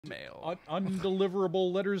Mail.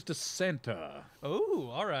 Undeliverable letters to Santa. Oh,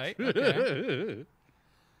 all right. Okay.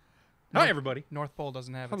 Hi, everybody. North Pole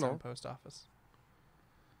doesn't have its own post office.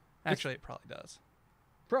 Actually, it probably does.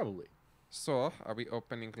 Probably. So, are we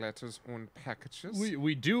opening letters and packages?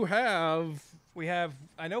 We do have... We have,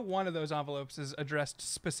 I know one of those envelopes is addressed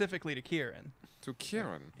specifically to Kieran. To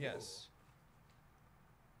Kieran? Yes.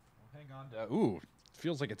 Hang on to... Ooh,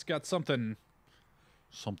 feels like it's got something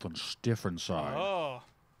stiff inside. Oh.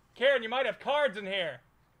 Kieran, you might have cards in here.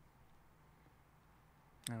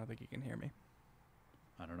 I don't think he can hear me.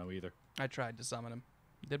 I don't know either. I tried to summon him.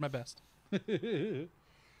 Did my best.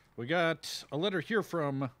 We got a letter here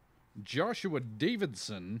from Joshua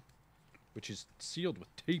Davidson, which is sealed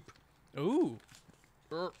with tape. Ooh.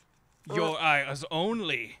 Your eyes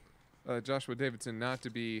only. Joshua Davidson, not to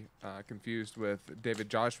be confused with David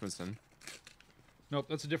Joshua. Nope,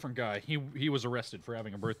 that's a different guy. He was arrested for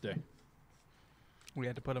having a birthday. We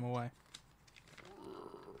had to put him away.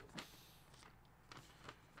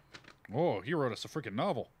 Oh, he wrote us a freaking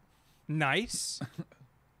novel. Nice.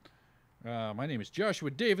 My name is Joshua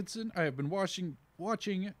Davidson. I have been watching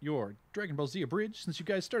your Dragon Ball Z Abridged since you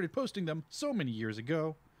guys started posting them so many years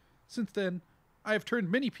ago. Since then, I have turned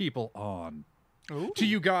many people on to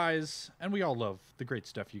you guys, and we all love the great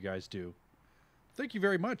stuff you guys do. Thank you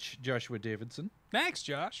very much, Joshua Davidson. Thanks,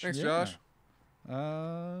 Josh. Thanks, Josh.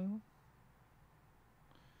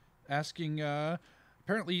 Asking,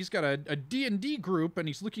 apparently he's got a D&D group, and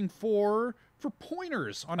he's looking for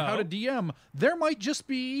pointers on how to DM. There might just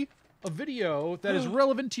be a video that is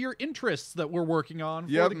relevant to your interests that we're working on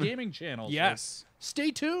for the gaming channel. So Yes.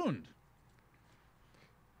 stay tuned.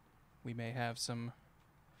 We may have some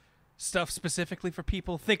stuff specifically for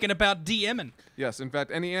people thinking about DMing. Yes, in fact,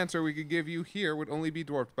 any answer we could give you here would only be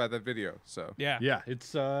dwarfed by that video. So Yeah. Yeah,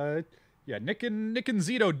 it's Nick and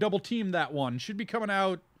Zito double team that one. Should be coming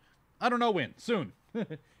out, I don't know when, soon.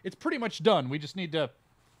 It's pretty much done. We just need to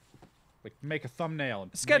make a thumbnail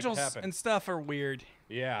and Schedules make it happen. and stuff are weird.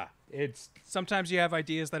 Yeah, it's Sometimes you have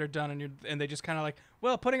ideas that are done and they just kind of like,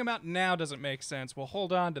 well, putting them out now doesn't make sense. We'll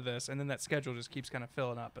hold on to this, and then that schedule just keeps kind of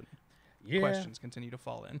filling up, and questions continue to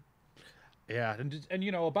fall in. Yeah, and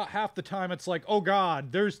you know, about half the time it's like, oh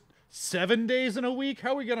God, there's 7 days in a week.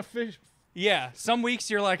 How are we gonna fish? Yeah, some weeks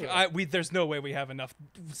you're like, there's no way we have enough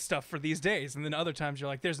stuff for these days, and then other times you're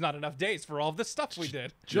like, there's not enough days for all this stuff we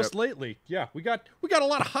did. Just lately, yeah, we got a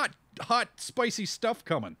lot of hot, spicy stuff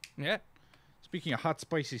coming. Yeah. Speaking of hot,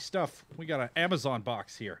 spicy stuff, we got an Amazon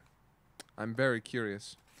box here. I'm very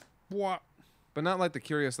curious. What? But not like the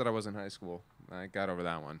curious that I was in high school. I got over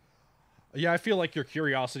that one. Yeah, I feel like your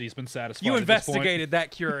curiosity's been satisfied. You at this point. investigated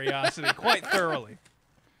that curiosity quite thoroughly.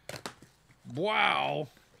 Wow.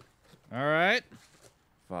 All right.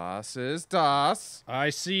 Was ist das?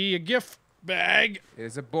 I see a gift bag It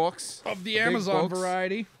is a box. of the A big Amazon box.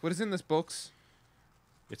 variety. What is in this box?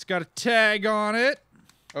 It's got a tag on it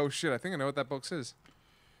Oh shit, I think I know what that box is.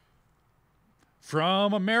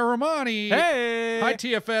 from Amaramani. Hey! Hi,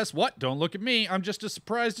 TFS. What? Don't look at me. I'm just as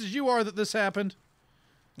surprised as you are that this happened.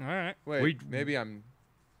 All right. Wait, maybe I'm...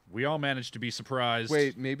 We all managed to be surprised.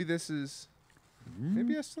 Wait, maybe this is...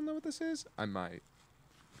 Maybe I still know what this is? I might.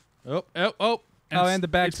 Oh. And the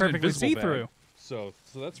bag's it's an perfectly invisible see-through. bag. So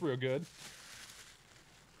that's real good.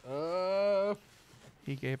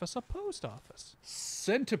 He gave us a post office.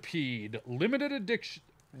 Centipede. Limited addiction.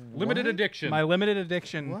 What? Limited addiction. My limited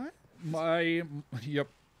addiction. What? My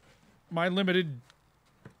limited...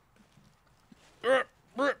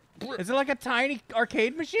 Is it like a tiny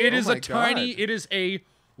arcade machine? It is my a tiny... God. It is a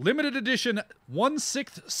limited edition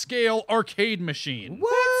 1/6 scale arcade machine.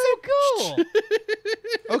 What? That's so cool.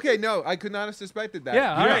 Okay, no, I could not have suspected that.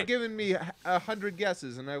 Yeah, you all have right. given me 100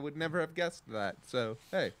 guesses, and I would never have guessed that. So,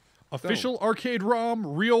 hey. Official arcade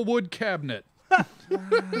ROM real wood cabinet.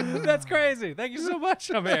 That's crazy. Thank you so much,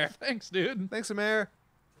 Amir. Thanks, dude. Thanks, Amir.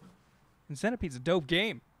 And Centipede's a dope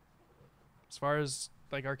game. As far as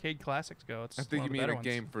like arcade classics go, it's I think one you of the mean better a ones.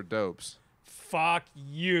 game for dopes. Fuck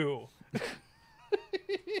you.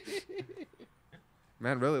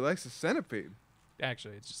 Man really likes the centipede.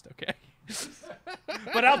 Actually, it's just okay.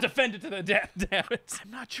 But I'll defend it to the death, damn it.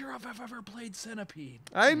 I'm not sure if I've ever played Centipede.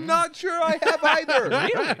 I'm not sure I have either.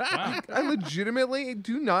 Really? Wow. I legitimately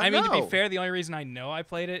do not I mean, know. to be fair, the only reason I know I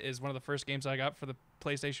played it is one of the first games I got for the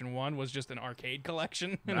PlayStation 1 was just an arcade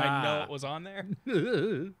collection, and I know it was on there.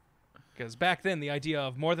 Because back then, the idea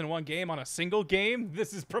of more than one game on a single game,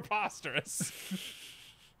 this is preposterous.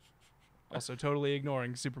 Also, totally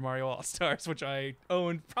ignoring Super Mario All-Stars, which I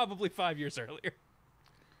owned probably 5 years earlier.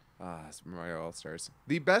 Super Mario All-Stars.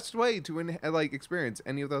 The best way to experience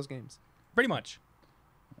any of those games. Pretty much.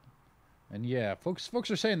 And yeah, folks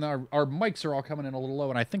are saying that our mics are all coming in a little low,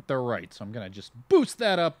 and I think they're right. So I'm gonna just boost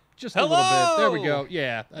that up just a little bit. There we go.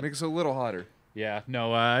 Yeah. Makes it a little hotter. Yeah.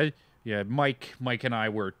 No. Yeah. Mike and I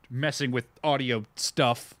were messing with audio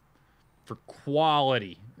stuff for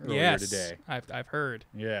quality earlier today. I've heard.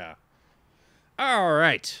 Yeah. All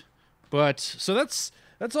right. But so that's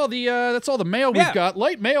all the mail we've got.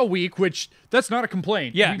 Light mail week, which that's not a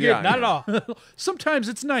complaint. Yeah, not at all. Sometimes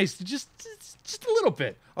it's nice to just a little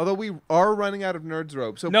bit. Although we are running out of Nerds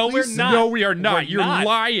Rope, so No, please we're not. No, we are not. We're You're not.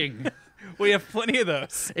 lying. We have plenty of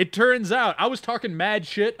those. It turns out I was talking mad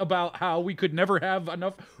shit about how we could never have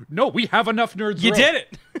enough. No, we have enough Nerds You Rope. did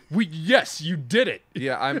it. Yes, you did it.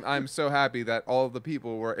 Yeah, I'm so happy that all of the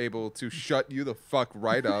people were able to shut you the fuck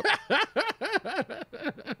right up.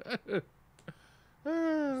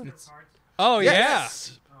 Oh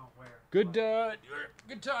Yes. Oh, where? Good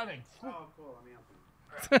timing. Oh, cool. Let me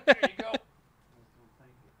open it. There you go. Thank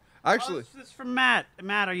you. Actually, This is from Matt.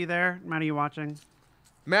 Matt, are you there? Matt, are you watching?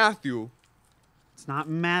 Matthew. It's not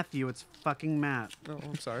Matthew. It's fucking Matt. Oh,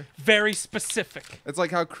 I'm sorry. very specific. It's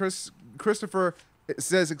like how Christopher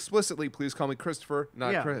says explicitly, "Please call me Christopher,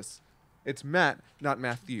 not Yeah. Chris." It's Matt, not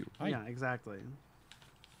Matthew. Yeah, exactly.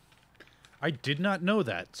 I did not know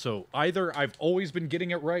that. So either I've always been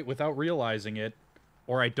getting it right without realizing it,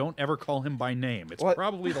 or I don't ever call him by name. It's What?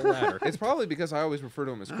 probably the latter. It's probably because I always refer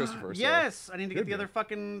to him as Christopher. so- Yes, I need to get Could the be. other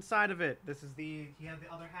fucking side of it. This is he had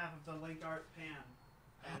the other half of the link art pan.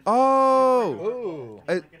 And Oh. super adorable.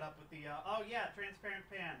 Uh, Link it up with the oh yeah, transparent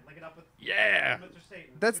pan. Link it up with Yeah. Mr.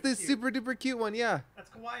 Satan. That's the cute. super duper cute one. Yeah. That's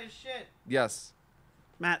kawaii as shit. Yes.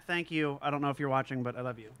 Matt, thank you. I don't know if you're watching, but I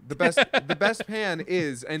love you. The best pan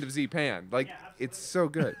is End of Z pan. Like Yeah, it's so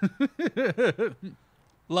good.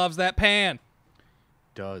 Loves that pan.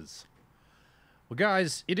 Does. Well,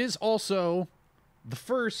 guys, it is also the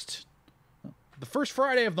first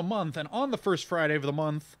Friday of the month, and on the first Friday of the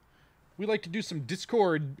month, we like to do some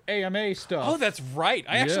Discord AMA stuff. Oh, that's right.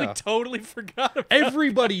 I actually Yeah. totally forgot about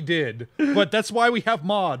Everybody did, but that's why we have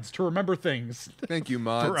mods to remember things Thank you,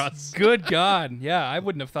 mods. for us. Good God. Yeah, I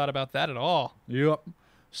wouldn't have thought about that at all. Yep.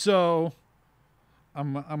 So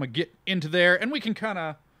I'm gonna get into there, and we can kind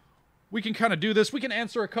of do this. We can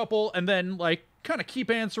answer a couple, and then like kind of keep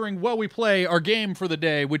answering while we play our game for the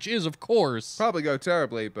day, which is of course, Probably go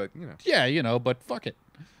terribly, but yeah, but fuck it.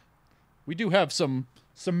 We do have some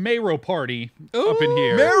Mario Party up in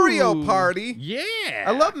here. Mario Party. Yeah,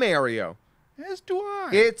 I love Mario. As do I.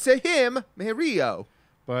 It's a him, Mario.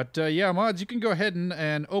 But yeah, mods, you can go ahead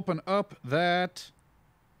and open up that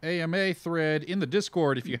AMA thread in the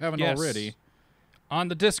Discord if you haven't Yes. already. On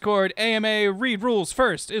the Discord, AMA Read Rules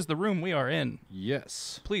First is the room we are in.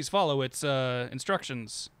 Yes. Please follow its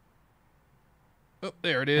instructions, Oh,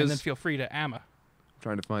 there it and then is. feel free to AMA.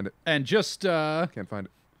 Trying to find it. And just Can't find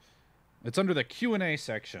it. it's under the Q&A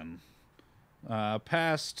section.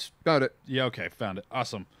 Past Got it. yeah, okay, found it.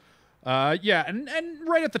 Awesome. Yeah, and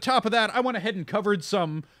right at the top of that, I went ahead and covered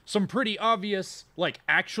some pretty obvious, like,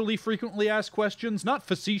 actually frequently asked questions, not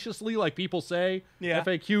facetiously like people say. Yeah.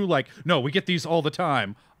 FAQ, like, no, we get these all the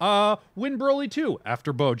time. Win Broly 2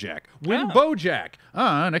 after BoJack. Win Oh. BoJack.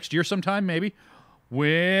 Next year sometime, maybe.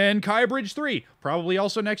 Win Kai Bridge 3. Probably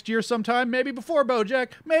also next year sometime, maybe before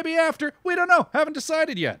BoJack, maybe after. We don't know. Haven't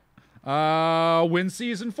decided yet. Win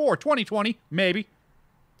Season 4, 2020, maybe.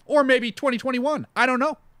 Or maybe 2021. I don't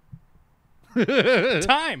know.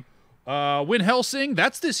 Time. Win Hellsing,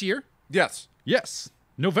 that's this year. Yes. Yes,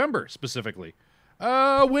 November specifically.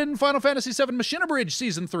 Win Final Fantasy VII Machina Bridge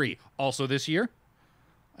Season 3, also this year.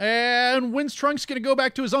 And when's Trunks gonna go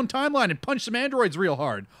back to his own timeline and punch some androids real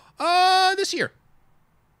hard? This year.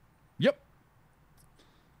 Yep.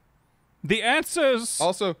 The answers.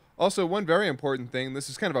 Also, one very important thing. This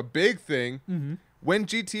is kind of a big thing. Mm-hmm. When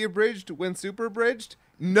GT abridged, when Super abridged?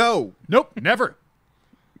 No. Nope, never.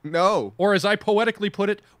 No. Or as I poetically put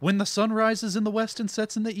it, when the sun rises in the west and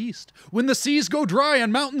sets in the east. When the seas go dry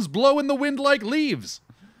and mountains blow in the wind like leaves.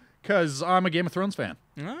 Because I'm a Game of Thrones fan.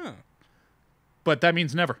 Oh. But that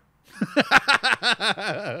means never.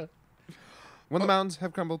 When the mountains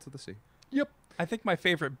have crumbled to the sea. Yep. I think my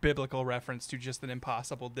favorite biblical reference to just an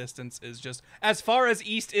impossible distance is just as far as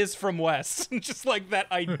east is from west. Just like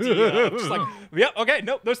that idea. Just like, yeah, okay,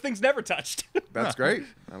 nope, those things never touched. That's great.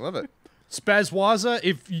 I love it. Spazwaza,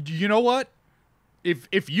 if you know what?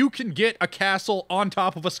 If you can get a castle on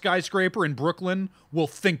top of a skyscraper in Brooklyn, we'll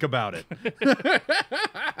think about it.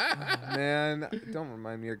 Man, don't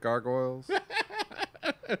remind me of gargoyles.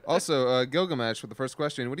 Also, Gilgamesh with the first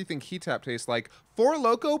question. What do you think Heat Tap tastes like? Four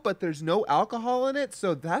Loko, but there's no alcohol in it,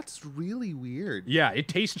 so that's really weird. Yeah, it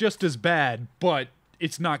tastes just as bad, but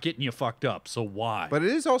it's not getting you fucked up. So why? But it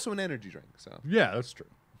is also an energy drink. So yeah, that's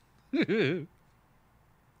true.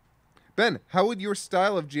 Ben, how would your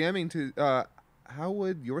style of jamming to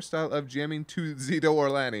Zito or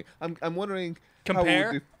Lanny? I'm wondering.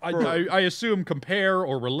 Compare? How would I assume compare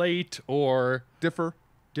or relate or differ.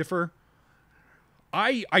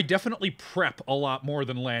 I definitely prep a lot more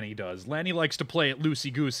than Lanny does. Lanny likes to play it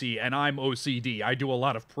loosey-goosey, and I'm OCD. I do a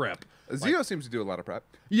lot of prep. Zito seems to do a lot of prep.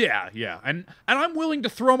 Yeah. And I'm willing to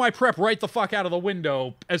throw my prep right the fuck out of the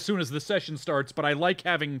window as soon as the session starts, but I like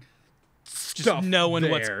having stuff Just knowing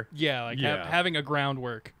there. having a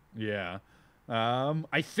groundwork. Yeah.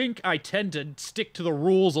 I think I tend to stick to the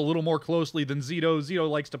rules a little more closely than Zito. Zito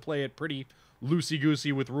likes to play it pretty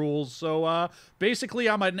loosey-goosey with rules, so basically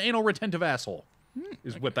I'm an anal retentive asshole,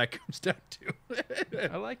 is what that comes down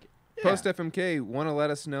to. I like it. Post FMK, want to let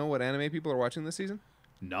us know what anime people are watching this season?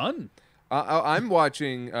 None. I'm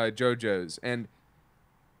watching JoJo's, and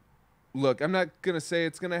look, I'm not going to say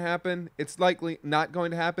it's going to happen. It's likely not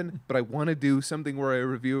going to happen, but I want to do something where I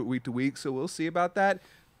review it week to week, so we'll see about that,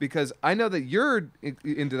 because I know that you're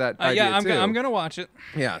into that idea, yeah, too. I'm going to watch it.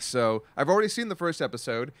 Yeah, so I've already seen the first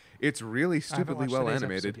episode. It's really stupidly watched well today's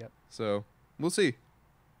animated, episode yet. so we'll see.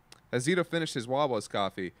 Has Zito finished his Wawa's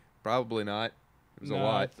coffee? Probably not. It was a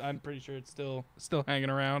lot. I'm pretty sure it's still hanging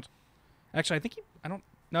around. Actually,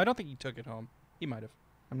 I don't think he took it home. He might have.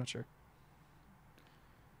 I'm not sure.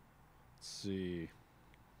 Let's see.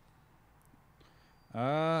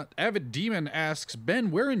 Avid Demon asks, Ben,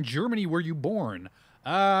 where in Germany were you born?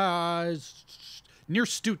 Near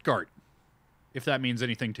Stuttgart, if that means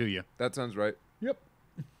anything to you. That sounds right. Yep.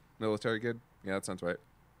 Military kid? Yeah, that sounds right.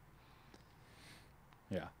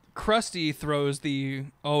 Yeah. Krusty throws the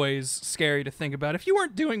always scary to think about. If you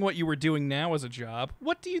weren't doing what you were doing now as a job,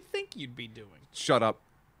 what do you think you'd be doing? Shut up.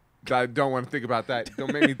 I don't want to think about that.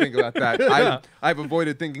 Don't make me think about that. I've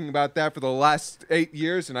avoided thinking about that for the last 8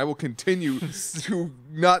 years, and I will continue to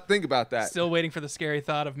not think about that. Still waiting for the scary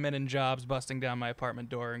thought of men in jobs busting down my apartment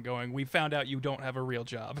door and going, "We found out you don't have a real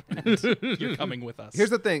job. And you're coming with us."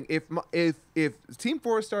 Here's the thing: if Team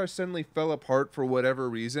 4-Star suddenly fell apart for whatever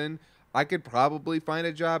reason, I could probably find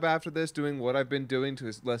a job after this doing what I've been doing to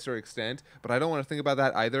a lesser extent, but I don't want to think about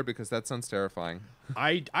that either because that sounds terrifying.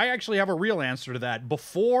 I actually have a real answer to that.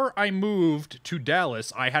 Before I moved to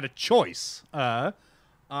Dallas, I had a choice. Because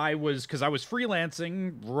I was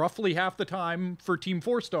freelancing roughly half the time for Team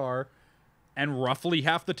 4-Star and roughly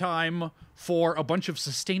half the time for a bunch of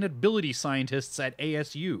sustainability scientists at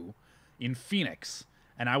ASU in Phoenix.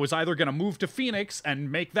 And I was either going to move to Phoenix and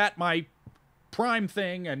make that my prime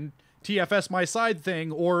thing and TFS my side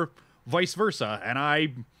thing, or vice versa. And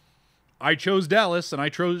I chose Dallas, and I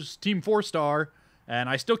chose Team 4-Star, and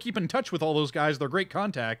I still keep in touch with all those guys. They're great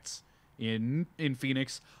contacts in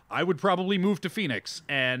Phoenix. I would probably move to Phoenix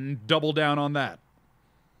and double down on that.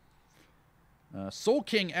 Soul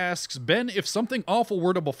King asks, Ben, if something awful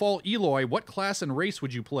were to befall Eloy, what class and race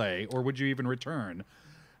would you play, or would you even return?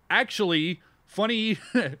 Actually, funny...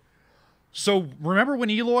 So, remember when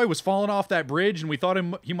Eloy was falling off that bridge and we thought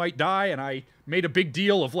he might die, and I made a big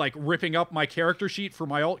deal of, like, ripping up my character sheet for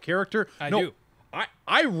my alt character? I do.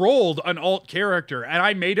 I rolled an alt character, and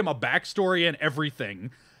I made him a backstory and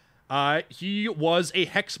everything. He was a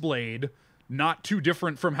Hexblade, not too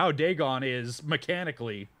different from how Dagon is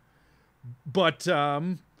mechanically. But,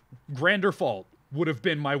 Granderfault would have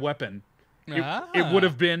been my weapon. It would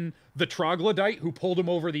have been the Troglodyte who pulled him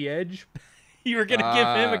over the edge. You were going to give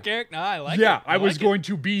him a character? No, I like it. Yeah, I was going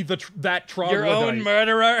to be that Troglodyte. Your own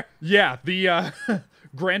murderer? Yeah, the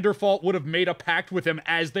Granderfault would have made a pact with him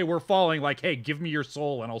as they were falling, like, hey, give me your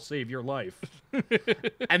soul and I'll save your life.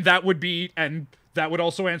 and that would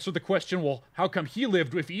also answer the question, well, how come he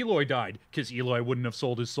lived if Eloy died? Because Eloy wouldn't have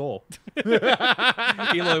sold his soul.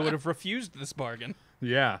 Eloy would have refused this bargain.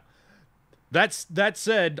 Yeah. That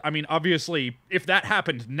said, I mean, obviously, if that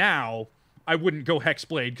happened now, I wouldn't go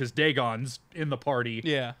Hexblade because Dagon's in the party.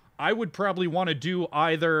 Yeah. I would probably want to do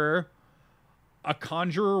either a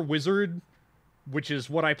Conjurer Wizard, which is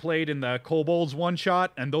what I played in the Kobolds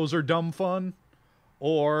one-shot, and those are dumb fun,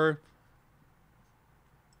 or...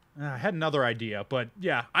 I had another idea, but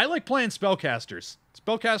yeah, I like playing Spellcasters.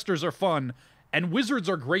 Spellcasters are fun, and Wizards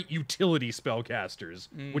are great utility Spellcasters,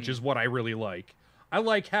 which is what I really like. I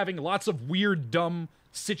like having lots of weird, dumb,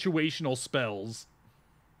 situational spells.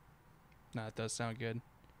 No, it does sound good.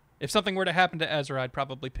 If something were to happen to Ezra, I'd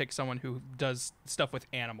probably pick someone who does stuff with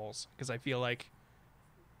animals, because I feel like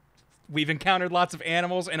we've encountered lots of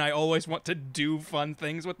animals, and I always want to do fun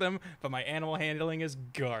things with them, but my animal handling is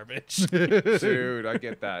garbage. Dude, I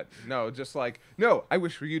get that. No, just like, no, I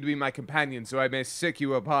wish for you to be my companion so I may sick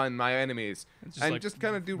you upon my enemies. Just And like, just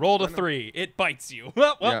kind of do... Roll to I don't know. 3. It bites you.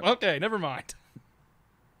 Well, Yeah. okay, never mind.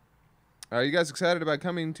 Are you guys excited about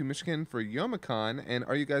coming to Michigan for Youmacon? And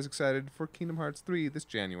are you guys excited for Kingdom Hearts 3 this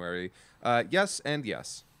January? Yes and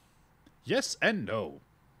yes. Yes and no.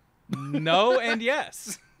 No and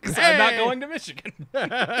yes. Because I'm not Hey! going to Michigan.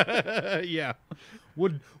 Yeah.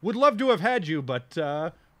 Would love to have had you,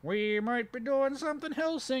 but we might be doing something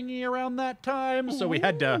Helsinki around that time, so we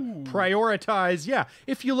had to prioritize. Yeah,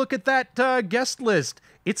 if you look at that guest list,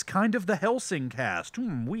 it's kind of the Helsing cast.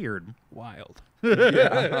 Weird. Wild.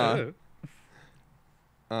 Yeah.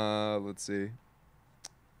 Let's see.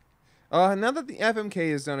 Now that the FMK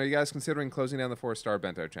is done, are you guys considering closing down the 4-star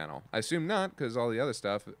Bento channel? I assume not, because all the other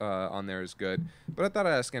stuff on there is good. But I thought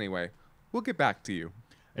I'd ask anyway. We'll get back to you.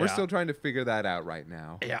 We're Yeah. still trying to figure that out right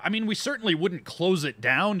now. Yeah, I mean, we certainly wouldn't close it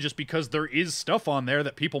down just because there is stuff on there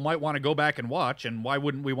that people might want to go back and watch, and why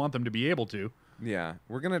wouldn't we want them to be able to? Yeah,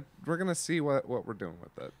 we're gonna see what we're doing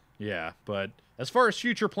with it. Yeah, but as far as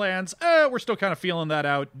future plans, we're still kind of feeling that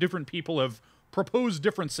out. Different people have proposed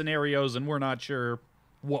different scenarios, and we're not sure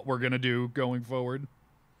what we're going to do going forward.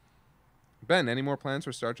 Ben, any more plans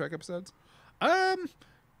for Star Trek episodes?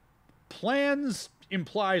 Plans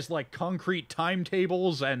implies like concrete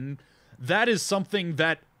timetables, and that is something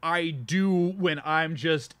that I do when I'm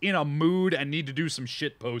just in a mood and need to do some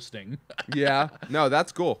shit posting. Yeah. No,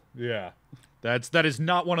 that's cool. Yeah. That is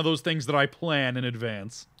not one of those things that I plan in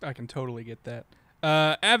advance. I can totally get that.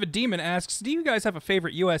 Avid Demon asks, do you guys have a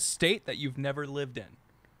favorite U.S. state that you've never lived in?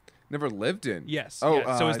 Never lived in. Yes. Oh,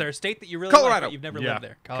 yes. So is there a state that you really Colorado. like but you've never Yeah. lived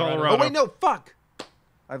there? Colorado. Oh wait, no, fuck.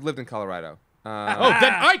 I've lived in Colorado. Oh,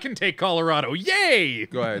 then I can take Colorado. Yay!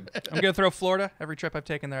 Go ahead. I'm going to throw Florida. Every trip I've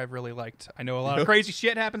taken there I've really liked. I know a lot of crazy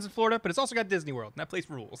shit happens in Florida, but it's also got Disney World, and that place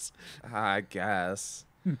rules. I guess.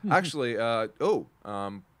 Actually,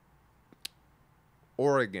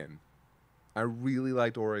 Oregon. I really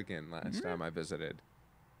liked Oregon last time I visited.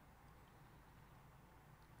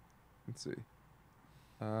 Let's see.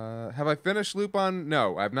 Have I finished Loop on?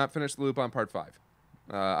 No, I have not finished Loop on Part 5.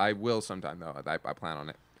 I will sometime, though. I plan on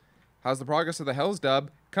it. How's the progress of the Hell's Dub?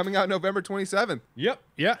 Coming out November 27th. Yep.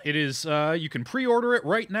 Yeah, it is. You can pre-order it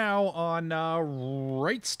right now on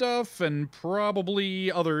Right Stuff and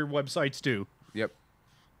probably other websites too. Yep.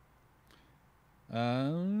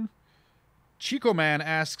 Chico Man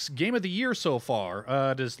asks, game of the year so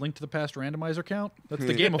far. Does Link to the Past randomizer count? That's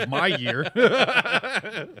the game of my year.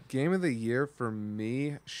 Game of the year for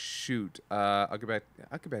me? Shoot. I'll get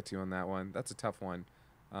back to you on that one. That's a tough one.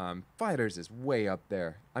 Fighters is way up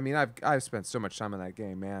there. I mean, I've spent so much time on that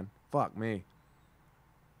game, man. Fuck me.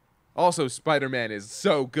 Also, Spider-Man is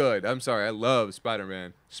so good. I'm sorry, I love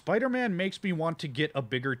Spider-Man. Spider-Man makes me want to get a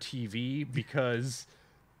bigger TV because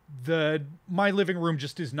my living room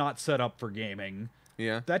just is not set up for gaming.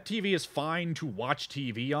 Yeah. That TV is fine to watch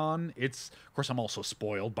TV on. Of course, I'm also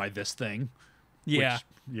spoiled by this thing. Yeah.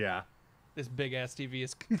 Yeah. This big-ass TV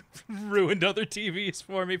has ruined other TVs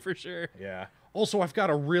for me for sure. Yeah. Also, I've got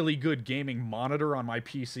a really good gaming monitor on my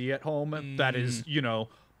PC at home that is,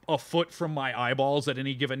 a foot from my eyeballs at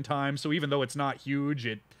any given time. So even though it's not huge,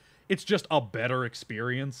 it's just a better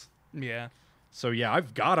experience. Yeah. So yeah,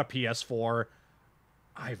 I've got a PS4.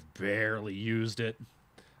 I've barely used it.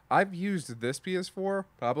 I've used this PS4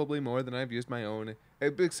 probably more than I've used my own,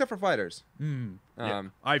 except for Fighters. Yeah,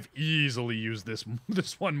 I've easily used this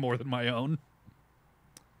one more than my own.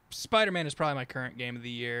 Spider-Man is probably my current game of the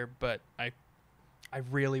year, but I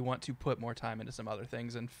really want to put more time into some other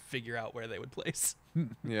things and figure out where they would place.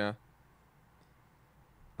 Yeah.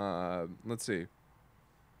 Let's see.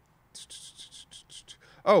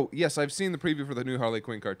 Oh, yes, I've seen the preview for the new Harley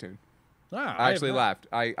Quinn cartoon. I actually laughed.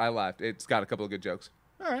 I laughed. It's got a couple of good jokes.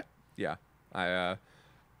 All right. Yeah.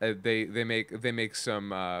 They make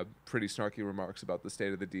some pretty snarky remarks about the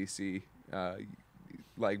state of the DC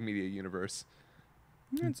media universe.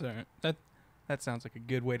 That's all right. That sounds like a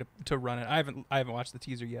good way to run it. I haven't watched the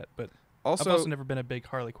teaser yet, but Also, I've also never been a big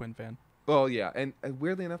Harley Quinn fan. well, yeah, and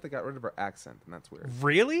weirdly enough, they got rid of her accent, and that's weird.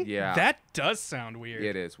 Really? Yeah. That does sound weird.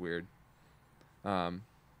 It is weird.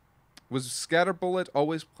 Was Scatterbullet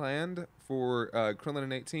always planned for Krillin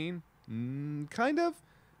and 18? Kind of.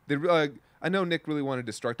 I know Nick really wanted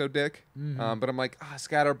Destructo Dick, but I'm like,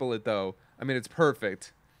 Scatterbullet though. I mean, it's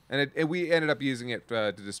perfect, and we ended up using it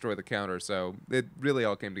to destroy the counter, so it really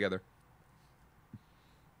all came together.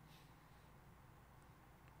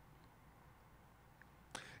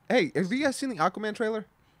 Hey, have you guys seen the Aquaman trailer?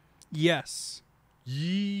 Yes.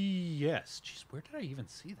 Yes. Jeez, where did I even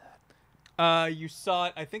see that? You saw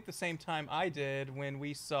it, I think, the same time I did when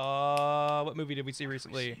we saw. What movie did we see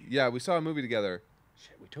recently? Yeah, we saw a movie together.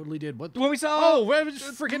 Shit, we totally did. What? When we saw. Oh, it was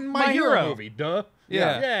freaking My My Hero Hero. movie. Duh.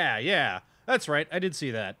 Yeah. Yeah. That's right. I did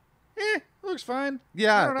see that. Looks fine. I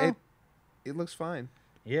Yeah, don't know. it looks fine.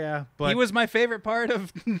 Yeah, but He was my favorite part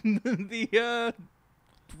of the.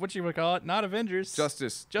 What you would call it? Not Avengers.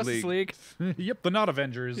 Justice League. yep, the not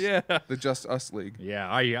Avengers. Yeah. The Just Us League. Yeah,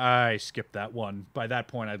 I skipped that one. By that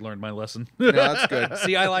point, I'd learned my lesson. No, that's good.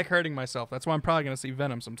 See, I like hurting myself. That's why I'm probably gonna see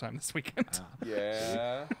Venom sometime this weekend.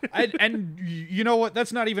 Yeah. and you know what?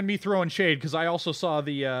 That's not even me throwing shade because I also saw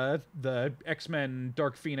the X-Men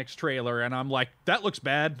Dark Phoenix trailer, and I'm like, that looks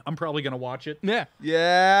bad. I'm probably gonna watch it. Yeah.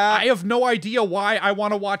 Yeah. I have no idea why I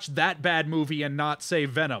want to watch that bad movie and not say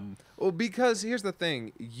Venom. Well, because here's the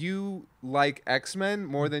thing. You like X-Men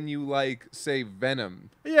more than you like, say, Venom.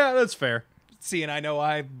 Yeah, that's fair. See, and I know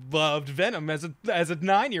I loved Venom as a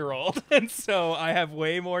 9-year-old, and so I have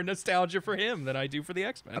way more nostalgia for him than I do for the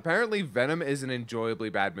X-Men. Apparently, Venom is an enjoyably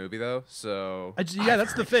bad movie, though, so... Yeah,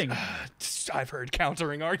 that's the thing. I've heard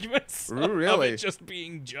countering arguments of Really? it just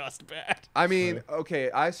being just bad. I mean, okay,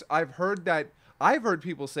 I've heard that... I've heard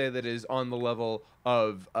people say that it is on the level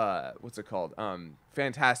of, what's it called?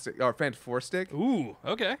 Fantastic, or Fantastic. Ooh,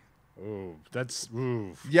 okay. Ooh, that's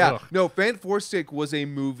ooh. Yeah, Ugh. no, Fantastic was a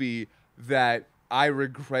movie that I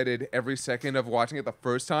regretted every second of watching it the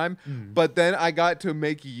first time, but then I got to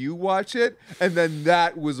make you watch it, and then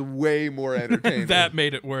that was way more entertaining. That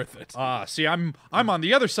made it worth it. See, I'm on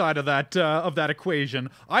the other side of that equation.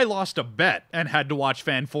 I lost a bet and had to watch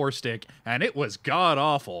Fan Four Stick, and it was god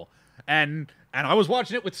awful. And I was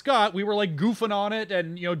watching it with Scott. We were like goofing on it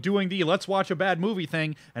and doing the let's watch a bad movie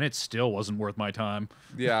thing, and it still wasn't worth my time.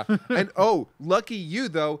 Yeah. And oh, lucky you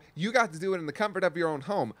though, you got to do it in the comfort of your own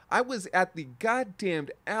home. I was at the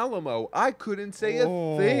goddamned Alamo. I couldn't say a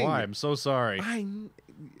thing. I'm so sorry.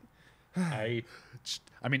 I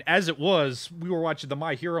I mean, as it was, we were watching the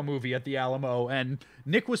My Hero movie at the Alamo, and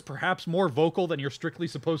Nick was perhaps more vocal than you're strictly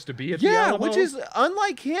supposed to be at the Alamo. which is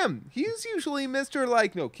unlike him. He's usually Mr.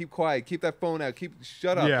 like, no, keep quiet, keep that phone out,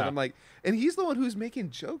 shut up. Yeah. And I'm like, and he's the one who's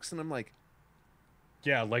making jokes, and I'm like,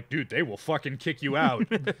 yeah, like, dude, they will fucking kick you out.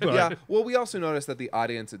 But, yeah. Well, we also noticed that the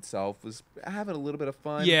audience itself was having a little bit of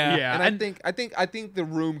fun. Yeah. Yeah. And I think the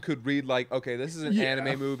room could read like, okay, this is an Yeah.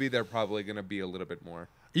 anime movie. They're probably gonna be a little bit more.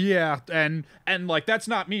 Yeah, and like that's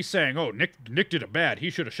not me saying, oh, Nick did it bad. He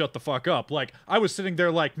should have shut the fuck up. Like I was sitting there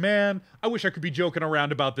like, man, I wish I could be joking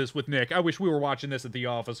around about this with Nick. I wish we were watching this at the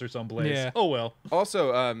office or someplace. Yeah. Oh well.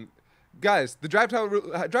 Also, guys, the draft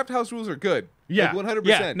house rules are good. Yeah. Like 100%.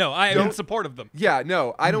 Yeah, no, I am in Don't- support of them. Yeah,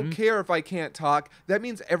 no, I don't care if I can't talk. That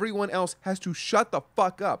means everyone else has to shut the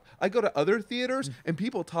fuck up. I go to other theaters and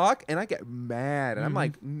people talk and I get mad. And I'm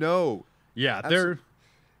like, no. Yeah,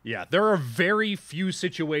 there are very few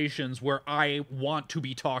situations where I want to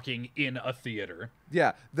be talking in a theater.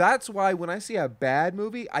 Yeah, that's why when I see a bad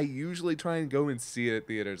movie, I usually try and go and see it at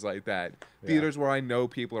theaters like that. Theaters where I know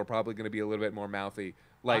people are probably going to be a little bit more mouthy.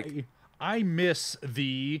 Like, I miss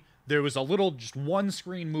there was a little just one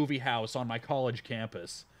screen movie house on my college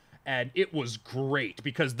campus, and it was great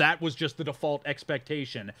because that was just the default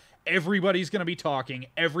expectation. Everybody's going to be talking,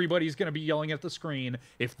 everybody's going to be yelling at the screen.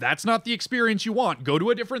 If that's not the experience you want, go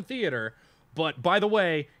to a different theater. But by the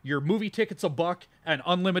way, your movie ticket's $1 and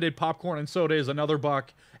unlimited popcorn and soda is another $1,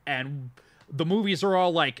 and the movies are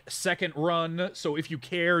all like second run, so if you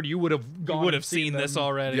cared, you would have gone. You would and have seen them this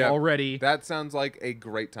already. Yeah. already. that sounds like a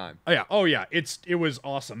great time. Oh yeah, it was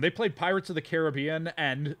awesome. They played Pirates of the Caribbean,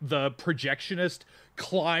 and the projectionist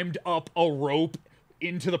climbed up a rope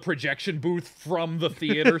into the projection booth from the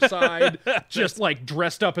theater side, just like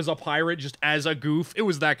dressed up as a pirate, just as a goof. It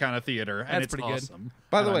was that kind of theater, and That's it's pretty good. awesome.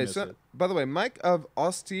 By the And I way, miss it. Mike of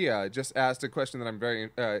Ostia just asked a question that I'm very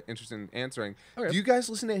interested in answering. Okay. Do you guys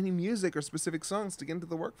listen to any music or specific songs to get into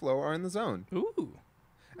the workflow or in the zone? Ooh.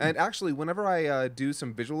 And actually, whenever I do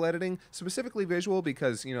some visual editing, specifically visual,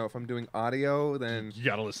 because if I'm doing audio, then You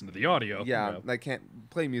gotta listen to the audio. yeah, I can't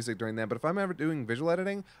play music during that. But if I'm ever doing visual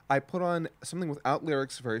editing, I put on something without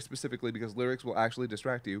lyrics very specifically because lyrics will actually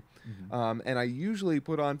distract you. And I usually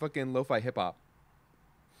put on fucking lo-fi hip hop.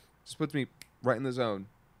 Just puts me right in the zone.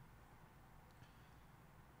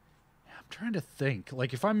 I'm trying to think.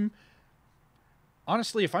 Like if I'm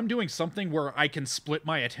doing something where I can split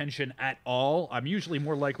my attention at all, I'm usually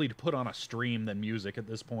more likely to put on a stream than music at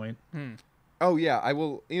this point. Oh yeah, I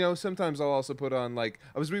will. Sometimes I'll also put on I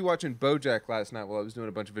was rewatching BoJack last night while I was doing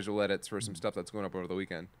a bunch of visual edits for some stuff that's going up over the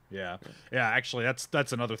weekend. Yeah. Actually,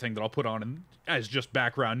 that's another thing that I'll put on as just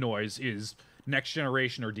background noise is Next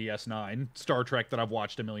Generation or DS9, Star Trek that I've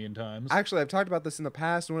watched a million times. Actually, I've talked about this in the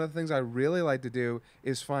past. One of the things I really like to do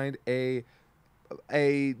is find a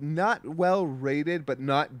not well rated but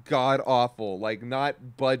not god awful, like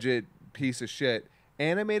not budget piece of shit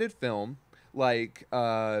animated film like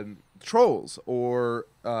Trolls or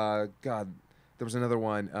God, there was another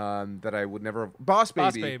one that I would never have. Boss Baby.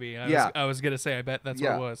 Boss Baby. I was gonna say. I bet that's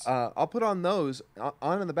what it was. I'll put on those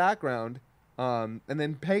on in the background. And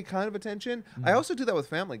then pay kind of attention. I also do that with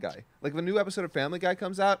Family Guy. Like if a new episode of Family Guy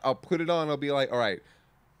comes out, I'll put it on. I'll be like, all right,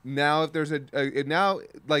 now if there's Family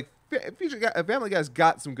Guy's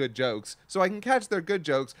got some good jokes, so I can catch their good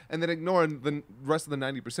jokes and then ignore the rest of the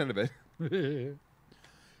 90% of it.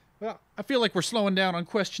 Well, I feel like we're slowing down on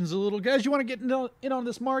questions a little, guys. You want to get in on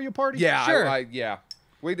this Mario Party? Yeah, Sure. yeah.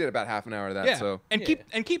 We did about half an hour of that. Yeah, So and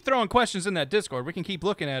keep throwing questions in that Discord. We can keep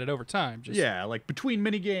looking at it over time. Yeah, like between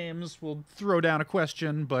mini games, we'll throw down a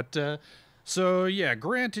question. But so yeah,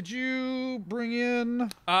 Grant, did you bring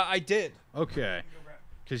in? I did. Okay,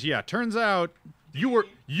 because turns out you were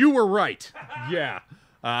right. Yeah.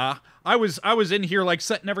 I was in here like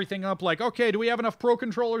setting everything up, like, okay, do we have enough Pro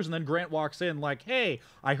Controllers? And then Grant walks in like, hey,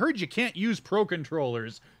 I heard you can't use Pro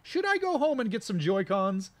Controllers. Should I go home and get some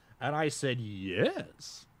Joy-Cons? And I said,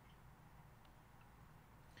 yes.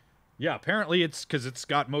 Yeah, apparently it's because it's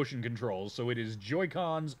got motion controls, so it is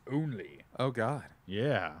Joy-Cons only. oh God.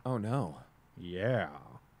 Yeah. Oh no. Yeah.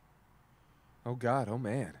 Oh God. Oh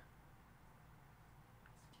man.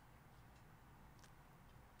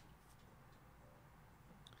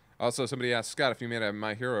 Also, somebody asked Scott, if you made a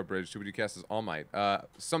My Hero bridge, who would you cast as All Might?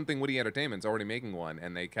 Something Woody Entertainment's already making one,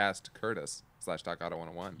 and they cast Curtis / Takato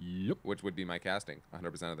 101. Yep. Which would be my casting 100%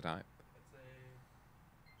 of the time.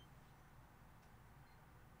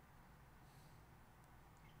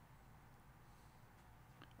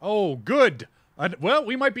 Oh, good. Well,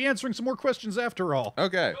 we might be answering some more questions after all.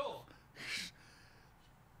 Okay.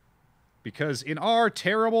 Because in our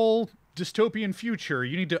terrible dystopian future,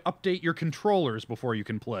 you need to update your controllers before you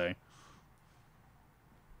can play.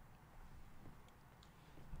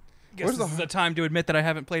 Guess this is the time to admit that I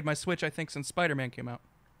haven't played my Switch, I think, since Spider-Man came out.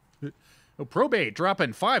 Oh, Probate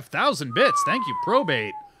dropping 5,000 bits. Thank you,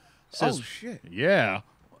 Probate. Says, Oh, shit. Yeah.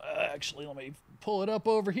 Actually, let me pull it up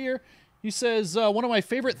over here. He says, one of my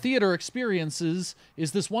favorite theater experiences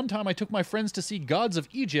is this one time I took my friends to see Gods of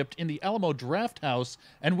Egypt in the Alamo Draft House,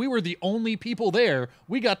 and we were the only people there.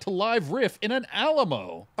 We got to live riff in an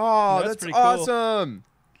Alamo. Oh, That's that's pretty cool. awesome.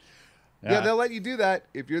 Yeah. Yeah, they'll let you do that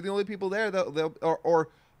if you're the only people there. They'll or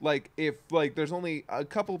like if like there's only a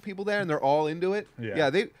couple people there and they're all into it.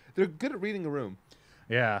 Yeah. They're good at reading a room.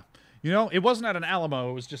 Yeah. You know, it wasn't at an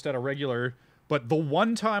Alamo. It was just at a regular. But the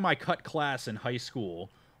one time I cut class in high school,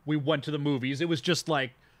 we went to the movies. It was just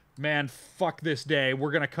like, man, fuck this day. We're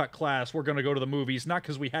going to cut class. We're going to go to the movies. Not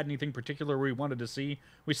because we had anything particular we wanted to see.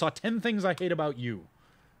 We saw 10 Things I Hate About You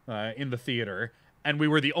in the theater. And we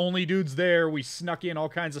were the only dudes there. We snuck in all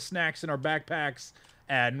kinds of snacks in our backpacks.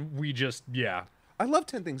 And we just, yeah. I love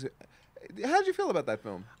 10 Things. How did you feel about that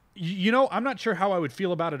film? You know, I'm not sure how I would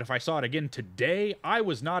feel about it if I saw it again today. I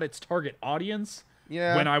was not its target audience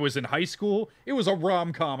when I was in high school. It was a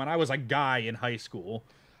rom-com, and I was a guy in high school.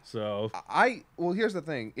 So Well, here's the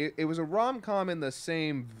thing. It was a rom-com in the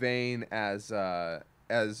same vein as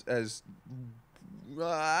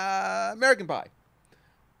American Pie.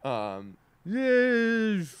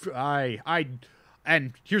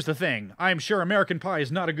 And here's the thing. I'm sure American Pie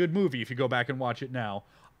is not a good movie if you go back and watch it now.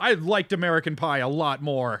 I liked American Pie a lot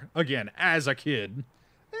more, again, as a kid.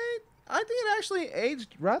 I think it actually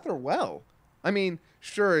aged rather well. I mean,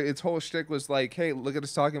 sure, its whole shtick was like, hey, look at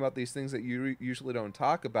us talking about these things that you usually don't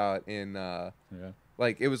talk about in,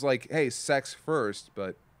 like, it was like, hey, sex first,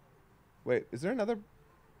 but, wait, is there another?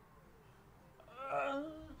 Let's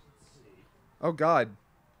see. Oh, God.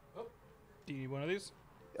 Do you need one of these?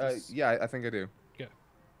 Yeah, I think I do. Yeah.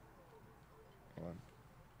 Hold on.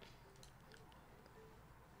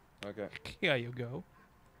 Okay. Yeah, you go.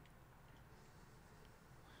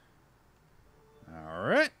 All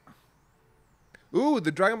right. Ooh,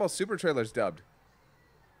 the Dragon Ball Super trailer's dubbed.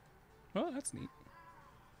 Oh, that's neat.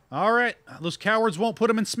 All right. Those cowards won't put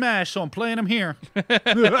them in Smash, so I'm playing them here.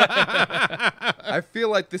 I feel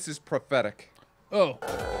like this is prophetic. Oh,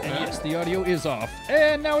 and yes, the audio is off.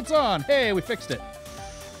 And now it's on. Hey, we fixed it.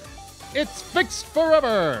 It's fixed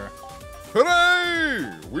forever. Hooray!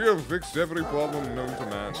 We have fixed every problem known to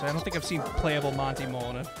man. Actually, I don't think I've seen playable Monty Mole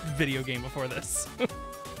in a video game before this.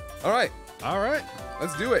 All right, All right.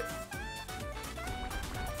 let's do it.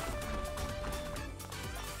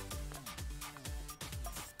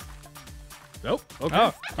 Nope.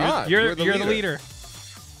 Okay. Oh, you're you're the the leader. leader.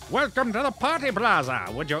 Welcome to the party plaza.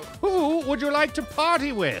 Who would you like to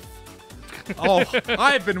party with? Oh,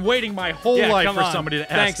 I've been waiting my whole life come for on. somebody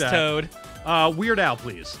to ask Thanks, that. Toad. Weird Al,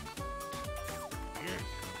 please.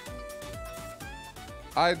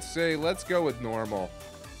 I'd say let's go with normal.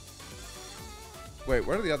 Wait,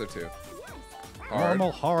 what are the other two?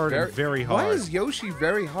 Normal, hard, and very hard. Why is Yoshi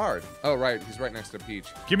very hard? Oh, right. He's right next to Peach.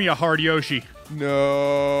 Give me a hard Yoshi.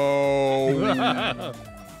 No. All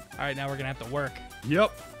right, now we're gonna have to work.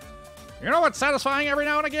 Yep. You know what's satisfying every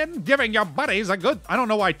now and again? Giving your buddies a good... I don't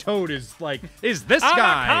know why Toad is like... Is this I'm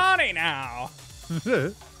guy? a Connie now.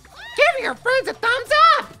 Give your friends a thumbs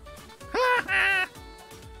up!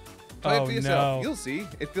 Play it Oh, for yourself. no. You'll see.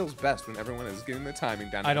 It feels best when everyone is getting the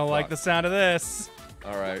timing down. I don't like the sound of this.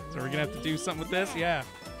 All right. So we're gonna have to do something with this. Yeah.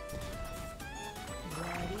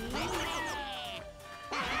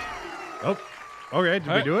 Oh, okay.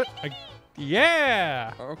 Did we do it?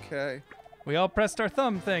 Yeah. Okay. We all pressed our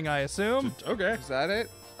thumb thing, I assume. Okay. Is that it?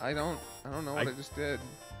 I don't know what I just did.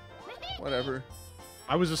 Whatever.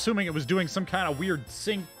 I was assuming it was doing some kind of weird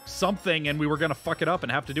sync something, and we were gonna fuck it up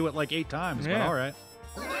and have to do it like 8 times. But Yeah. all right.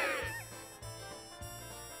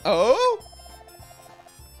 Oh?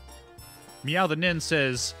 Meow the Nin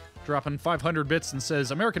says, dropping 500 bits and says,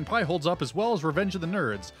 American Pie holds up as well as Revenge of the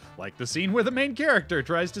Nerds. Like the scene where the main character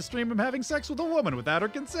tries to stream him having sex with a woman without her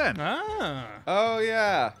consent. Ah. Oh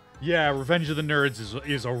yeah. Yeah, Revenge of the Nerds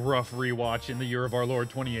is a rough rewatch in the year of our Lord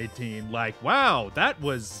 2018. Like, wow, that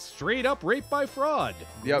was straight up rape by fraud.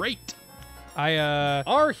 Yep. Great.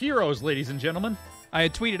 Our heroes, ladies and gentlemen. I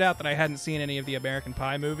had tweeted out that I hadn't seen any of the American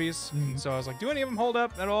Pie movies, so I was like, "Do any of them hold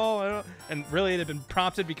up at all?" And really, it had been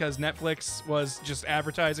prompted because Netflix was just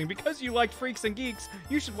advertising, because you liked Freaks and Geeks,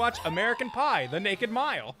 you should watch American Pie: The Naked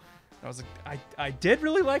Mile. I was like, I did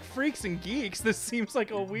really like Freaks and Geeks. This seems like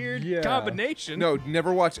a weird combination. No,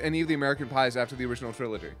 never watch any of the American Pies after the original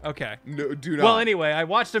trilogy. Okay. No, do not. Well, anyway, I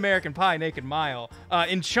watched American Pie: Naked Mile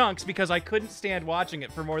in chunks because I couldn't stand watching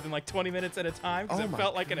it for more than like 20 minutes at a time because Oh it my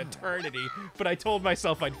felt like an eternity. But I told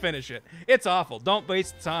myself I'd finish it. It's awful. Don't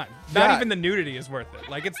waste time. Not Yeah. even the nudity is worth it.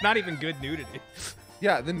 Like, it's not even good nudity.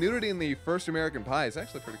 Yeah, the nudity in the first American Pie is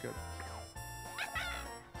actually pretty good.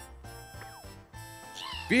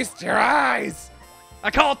 Feast your eyes! I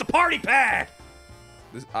call it the party pad.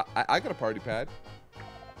 I got a party pad.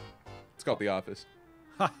 It's called The Office.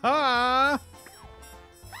 Ha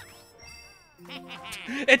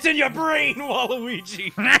It's in your brain,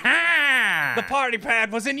 Waluigi. The party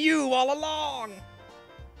pad was in you all along.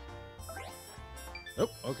 Oh,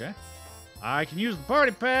 okay. I can use the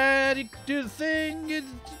party pad. You can do the thing.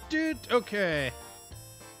 Okay.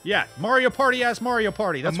 Yeah, Mario Party ass Mario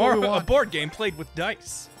Party. That's what we a want. board game played with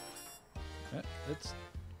dice. That's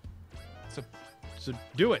So so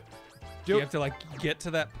do it. do you have to like get to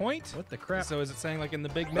that point? What the crap? So is it saying like in the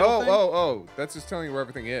big middle thing? Oh, that's just telling you where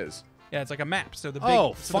everything is. Yeah, it's like a map. So the big,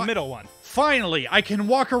 Oh, so the middle one. Finally, I can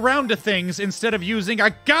walk around to things instead of using a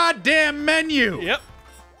goddamn menu. Yep.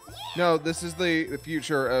 No, this is the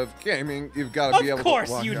future of gaming. You've got to be able Of to course,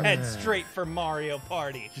 walk you'd up. head straight for Mario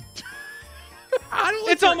Party. I don't.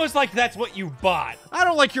 It's almost like that's what you bought. I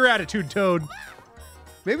don't like your attitude, Toad.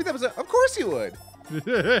 Maybe that was Of course you would.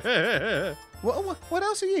 What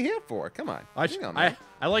else are you here for? Come on. Hang on, man.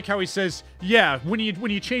 I like how he says, yeah, when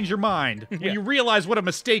you change your mind, when Yeah. you realize what a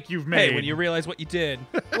mistake you've made. Hey, when you realize what you did.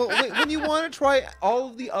 Well, when you want to try all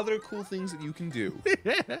of the other cool things that you can do.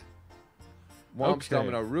 Womp's Okay.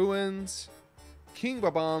 Domino Ruins, King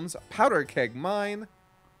Bob-omb's Powder Keg Mine,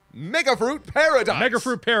 Mega Fruit Paradise. Mega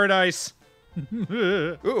Fruit Paradise.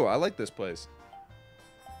 Ooh, I like this place.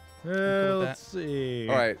 with Let's see.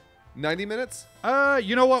 All right, 90 minutes?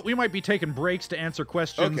 You know what? We might be taking breaks to answer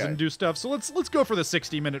questions Okay. and do stuff. So let's go for the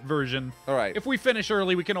 60-minute version. All right. If we finish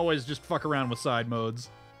early, we can always just fuck around with side modes.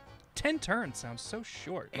 10 turns sounds so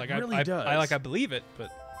short. Like really I does. I believe it, but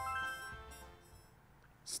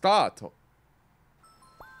Start.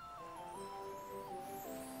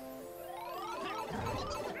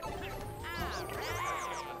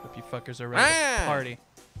 hope you fuckers are ready to party.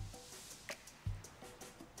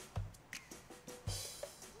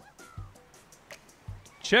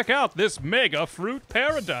 Check out this Mega Fruit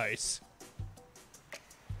Paradise.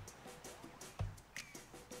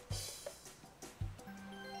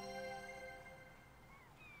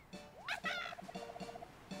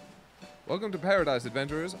 Welcome to Paradise,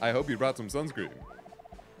 adventurers. I hope you brought some sunscreen.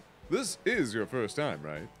 This is your first time,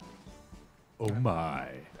 right? Oh my.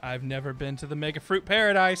 I've never been to the Mega Fruit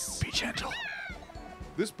Paradise. Be gentle.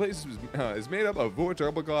 This place is made up of 4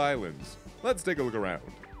 tropical islands. Let's take a look around.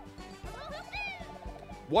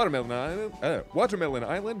 Watermelon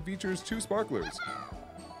Island features 2 sparklers.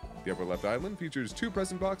 The upper left island features 2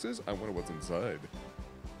 present boxes. I wonder what's inside.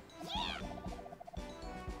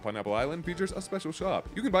 Pineapple Island features a special shop.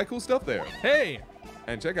 You can buy cool stuff there. Hey!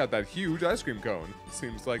 And check out that huge ice cream cone.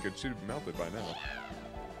 Seems like it should have melted by now.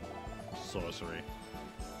 Sorcery.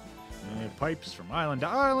 Pipes from island to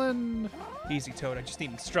island. Easy, Toad. I just need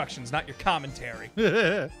instructions, not your commentary.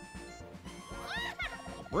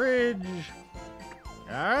 Bridge.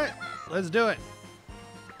 All right, let's do it.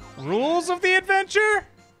 Rules of the adventure?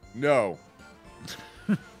 No.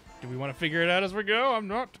 Do we want to figure it out as we go? I'm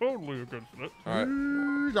not totally against it. All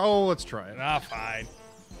right. Oh, let's try it. Ah, fine.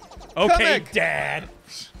 Okay, Comic. Dad.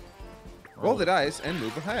 Roll the dice and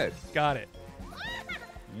move ahead. Got it.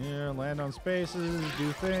 Yeah, land on spaces,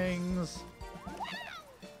 do things.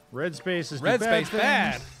 Red spaces do Red bad space things.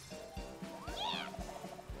 bad.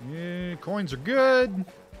 Yeah, coins are good.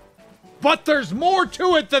 But there's more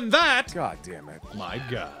to it than that! God damn it. My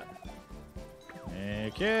God.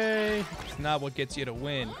 Okay. It's not what gets you to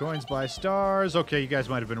win. Coins buy stars. Okay, you guys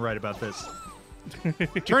might have been right about this.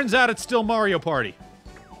 Turns out it's still Mario Party.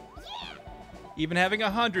 Even having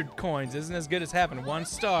 100 coins isn't as good as having 1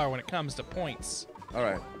 star when it comes to points. All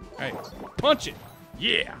right. All right, punch it.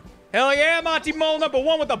 Yeah. Hell yeah, Monty Mole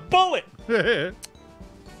 #1 with a bullet. Look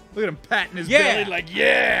at him patting his Yeah. belly like,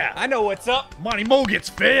 yeah! I know what's up. Monty Mole gets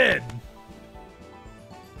fed!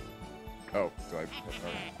 Oh, so I.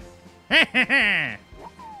 All right.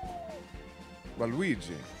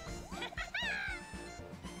 Waluigi.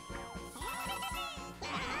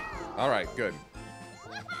 All right, good.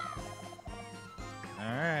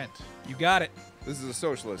 Alright. You got it. This is a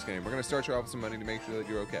socialist game. We're gonna start you off with some money to make sure that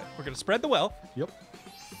you're okay. We're gonna spread the wealth. Yep.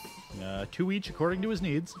 2 each according to his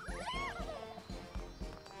needs.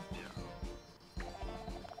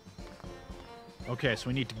 Okay, so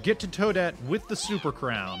we need to get to Toadette with the Super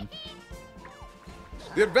Crown.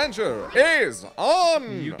 The adventure is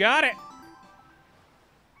on. You got it.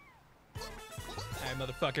 All right,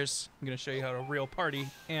 motherfuckers. I'm gonna show you how a real party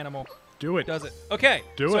animal Do it. does it. Okay.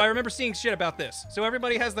 Do so it. I remember seeing shit about this. So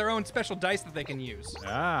everybody has their own special dice that they can use.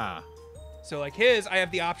 Ah. So like his, I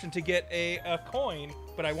have the option to get a coin,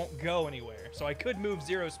 but I won't go anywhere. So I could move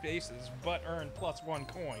 0 spaces, but earn +1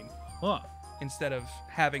 coin Huh. instead of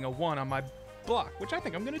having a 1 on my block, which I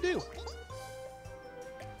think I'm gonna do.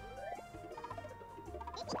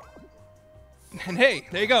 And hey,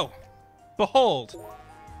 there you go. Behold,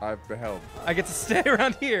 I've beheld. I get to stay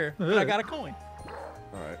around here, and I got a coin.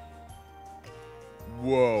 All right.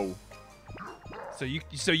 Whoa. So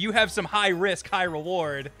you have some high risk, high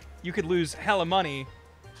reward. You could lose hella money,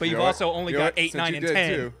 but You you've know also what? only You know got what? 8, Since 9, you and did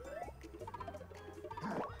 10. too.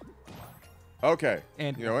 Okay.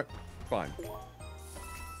 And- you know what? Fine.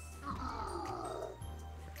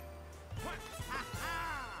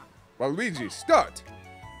 Waluigi, start.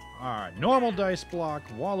 Alright, normal dice block,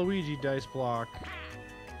 Waluigi dice block.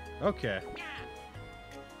 Okay.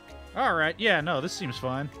 Alright, yeah, no, this seems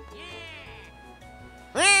fine.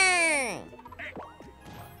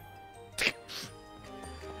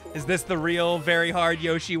 Is this the real, very hard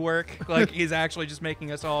Yoshi work? Like he's actually just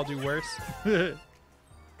making us all do worse? I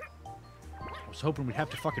was hoping we'd have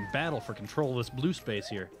to fucking battle for control of this blue space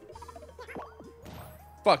here.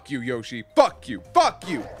 Fuck you, Yoshi. Fuck you. Fuck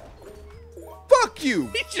you. Fuck you.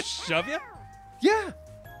 He just shove you? Yeah.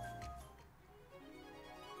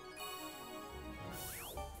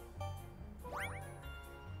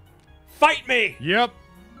 Fight me! Yep.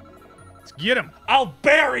 Let's get him. I'll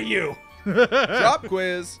bury you! Drop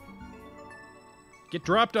quiz. Get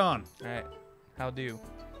dropped on. All right, how do?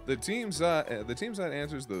 The team side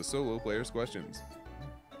answers the solo players' questions.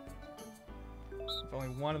 If only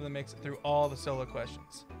one of them makes it through all the solo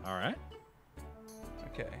questions. Alright.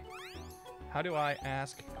 Okay. How do I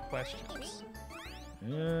ask questions?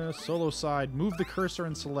 Yeah, solo side, move the cursor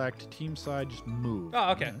and select. Team side, just move.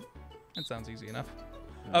 Oh, okay. Alright. That sounds easy enough.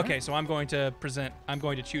 Okay, so I'm going to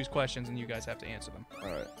choose questions and you guys have to answer them. All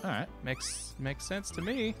right. Alright. Makes sense to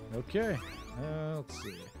me. Okay. Let's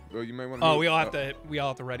see. Well, you might want to. Oh, we all have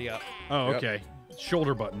to ready up. Oh, Yep. okay.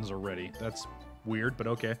 Shoulder buttons are ready. That's weird, but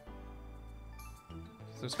okay.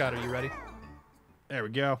 So Scott, are you ready? There we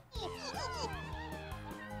go.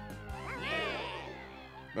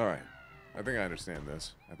 All right. I think I understand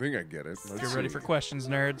this. I think I get it. Let's Get ready see. for questions,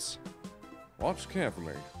 nerds. Watch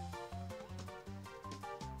carefully.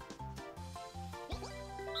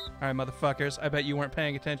 All right, motherfuckers. I bet you weren't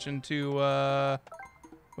paying attention to what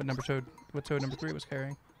Toad number 3 was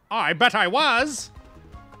carrying. I bet I was.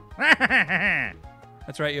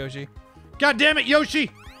 That's right, Yoshi. God damn it,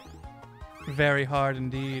 Yoshi! Very hard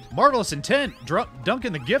indeed. Marvelous intent.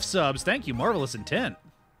 Duncan the gift subs. Thank you, marvelous intent.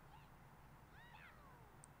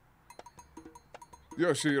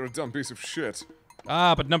 Yoshi, you're a dumb piece of shit.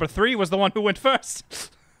 Ah, but number 3 was the one who went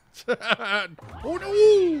first. Oh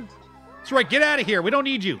no! That's right, get out of here. We don't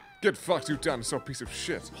need you. Get fucked, you dinosaur piece of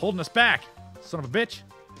shit. Holding us back, son of a bitch.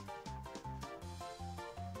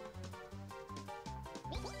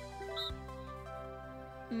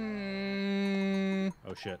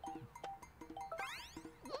 Oh shit.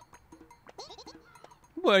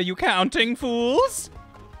 Were you counting, fools?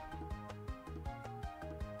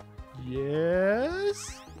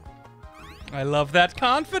 Yes. I love that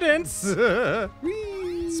confidence.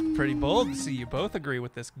 It's pretty bold to see you both agree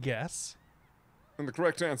with this guess. And the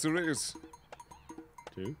correct answer is...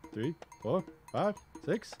 2, 3, 4, 5,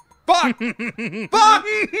 6. Fuck! Fuck!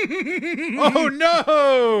 Oh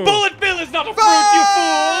no! Bullet Bill is not a fruit, you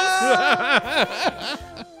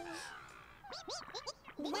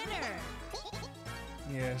fools! Winner.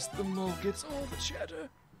 Yes, the mole gets all the cheddar.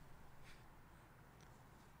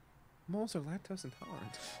 Moles are lactose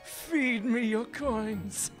intolerant. Feed me your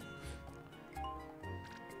coins.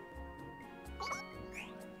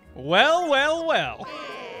 Well, well, well.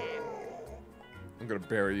 I'm gonna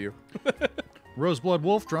bury you. Roseblood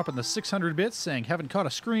Wolf dropping the 600 bits saying, haven't caught a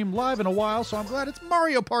Scream live in a while, so I'm glad it's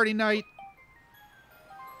Mario Party night.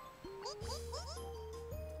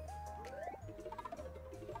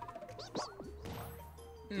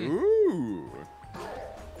 Ooh.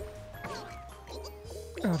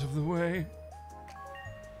 Out of the way.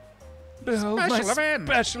 Behold Special my event.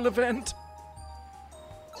 special event.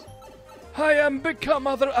 I am Become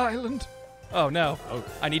Other Island. Oh no. Oh.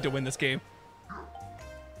 I need to win this game.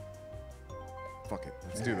 Fuck it.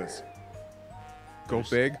 Let's do this. Go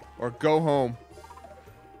big or go home.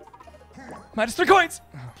 -3 coins.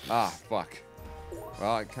 Ah, fuck.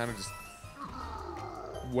 Well, I kind of just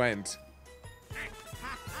went.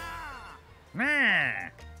 Nah.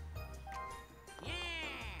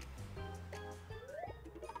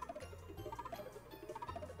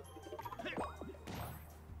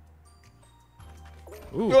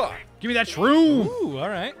 Ooh, Ugh. give me that shroom. Ooh, all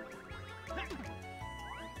right.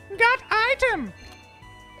 Got item.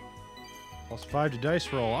 +5 to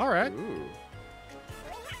dice roll. All right. Ooh.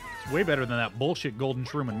 It's way better than that bullshit golden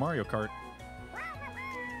shroom in Mario Kart.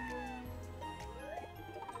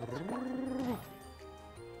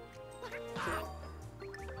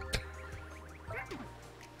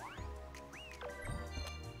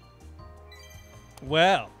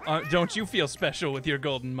 Well, don't you feel special with your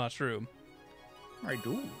golden mushroom? I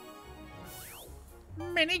do.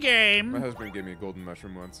 Minigame. My husband gave me a golden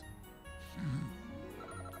mushroom once.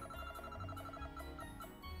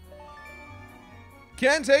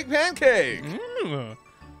 Can't take pancake. Mm.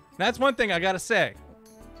 That's one thing I gotta say.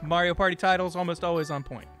 Mario Party titles almost always on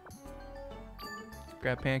point.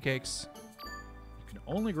 Grab pancakes. You can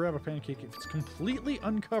only grab a pancake if it's completely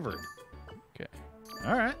uncovered. Okay.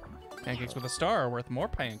 All right. Pancakes with a star are worth more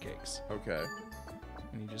pancakes. Okay.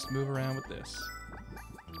 And you just move around with this.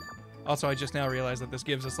 Also, I just now realized that this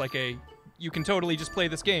gives us like a... You can totally just play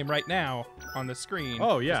this game right now on the screen.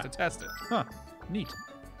 Oh, yeah. Just to test it. Huh. Neat.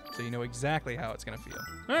 So you know exactly how it's going to feel.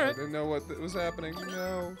 All I right. didn't know what was happening.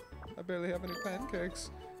 No. I barely have any pancakes.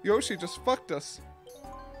 Yoshi just fucked us.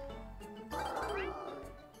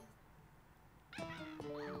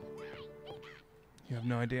 You have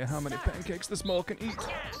no idea how many pancakes this mole can eat.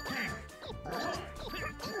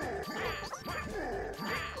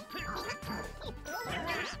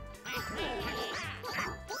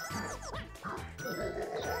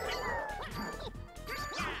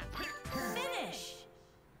 Finish.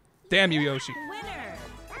 Damn you, Yoshi. Winner.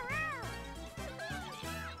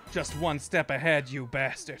 Just one step ahead, you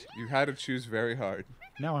bastard. You had to choose very hard.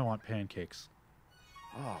 Now I want pancakes.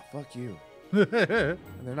 Oh, fuck you. And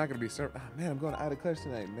they're not gonna be served. Oh, man, I'm going to Ida Claire's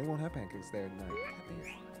tonight, and they won't have pancakes there tonight.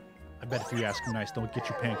 I bet if you ask them nice, they'll get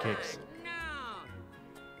you pancakes.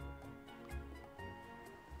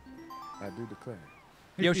 I do declare.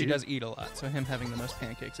 Yoshi does eat a lot, so him having the most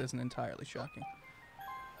pancakes isn't entirely shocking.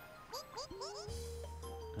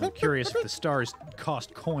 I'm curious if the stars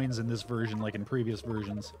cost coins in this version like in previous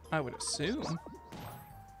versions. I would assume.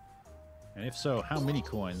 And if so, how many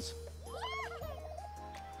coins?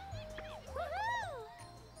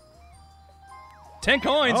 $10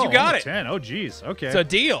 coins, Oh, you got only it. 10. Oh, geez. Okay. It's a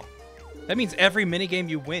deal. That means every minigame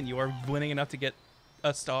you win, you are winning enough to get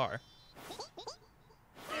a star.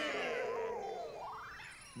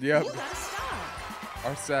 Yep. You got a star.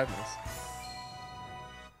 Our sadness.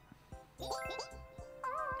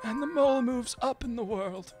 And the mole moves up in the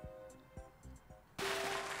world.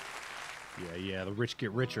 Yeah, the rich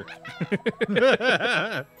get richer.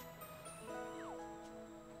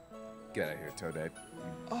 Get out of here, Toadette.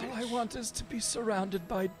 All I want is to be surrounded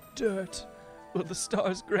by dirt Will the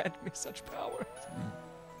stars grant me such power?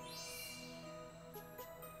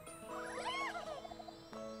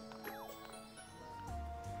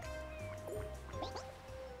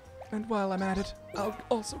 And while I'm at it, I'll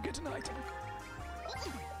also get an item.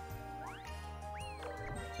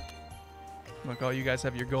 Look, all you guys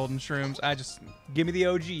have your golden shrooms. Give me the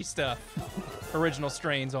OG stuff. Original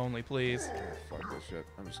strains only, please. Fuck this shit.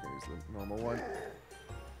 I'm just gonna use the normal one.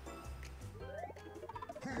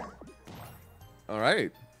 All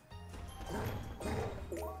right.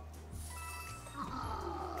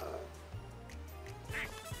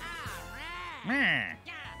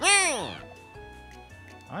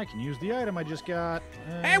 I can use the item I just got.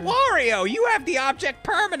 Hey, Wario, you have the object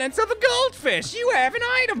permanence of a goldfish. You have an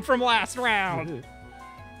item from last round. Can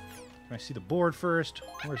I see the board first?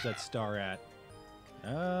 Where's that star at?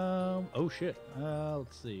 Oh shit.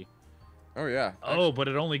 Let's see. Oh yeah. Oh, but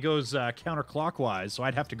it only goes counterclockwise, so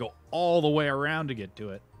I'd have to go all the way around to get to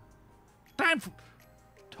it.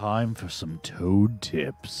 Time for some Toad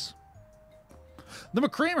tips. The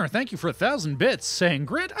McCramer, thank you for 1,000 bits, saying,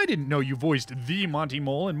 Grant, I didn't know you voiced the Monty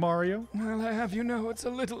Mole in Mario. Well, I have you know it's a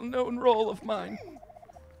little-known role of mine.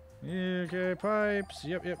 Okay, pipes,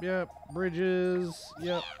 yep. Bridges,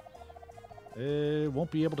 yep.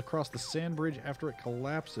 Won't be able to cross the sand bridge after it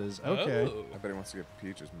collapses. Okay. Oh. I bet he wants to get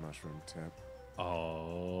Peach's mushroom tip.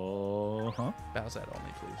 Oh, huh? Bowsette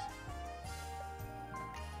only, please.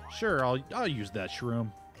 Sure, I'll use that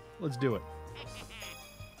shroom. Let's do it.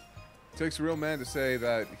 Takes a real man to say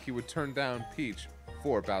that he would turn down Peach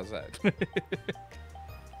for Bowsette.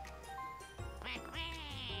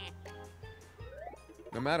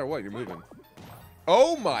 No matter what, you're moving.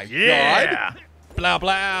 Oh my god! Blow,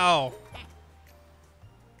 blow.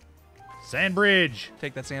 Sand bridge.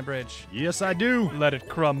 Take that sand bridge. Yes, I do. Let it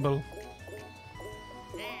crumble.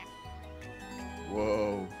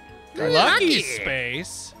 Whoa. Lucky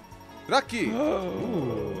space. Lucky!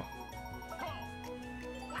 Ooh.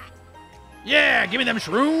 Yeah, give me them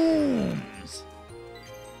shrooms.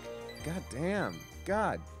 God damn.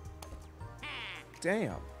 God.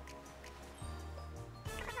 Damn.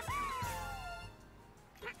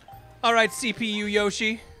 All right, CPU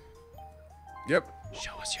Yoshi. Yep.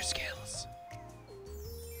 Show us your skills.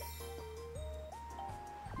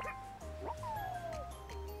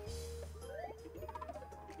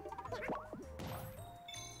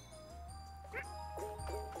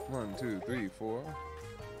 One, two, three, four.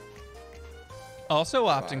 Also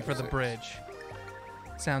opting Five, for the 6. bridge.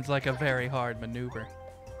 Sounds like a very hard maneuver.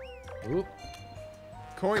 Oop.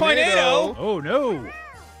 Coinado! Oh, no.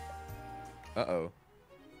 Uh-oh.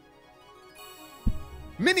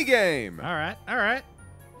 Minigame! All right.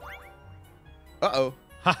 Uh-oh.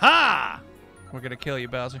 Ha-ha! We're gonna kill you,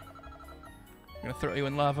 Bowser. We're gonna throw you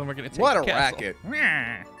in lava and we're gonna take What the a castle.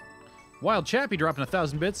 racket. Wild Chappie dropping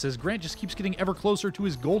 1,000 bits says Grant just keeps getting ever closer to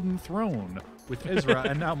his golden throne with Ezra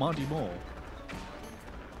and now Monty Mole.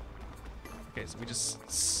 Okay, so we just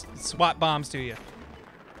swat bombs to you.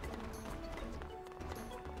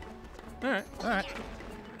 All right.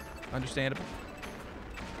 Understandable.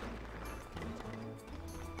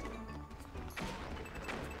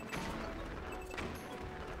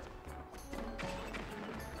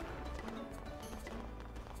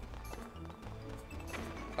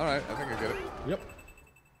 All right, I think I get it. Yep.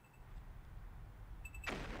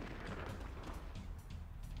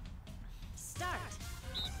 Start.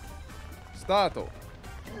 Stato.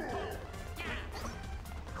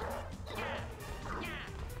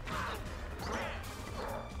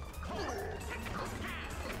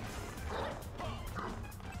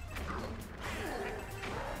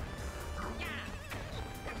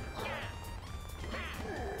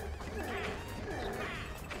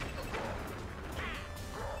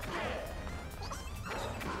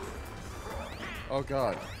 Oh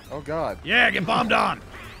god. Oh god. Yeah, get bombed on.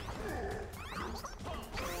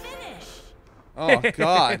 Finish. Oh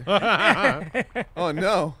god. Oh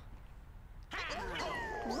no.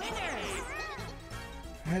 Winner.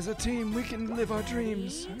 As a team, we can live our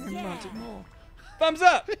dreams and want it more. Thumbs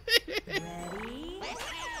up! Ready?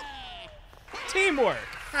 Teamwork!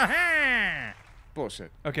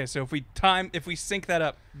 Bullshit. Okay, so if we sync that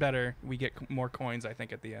up better, we get more coins, I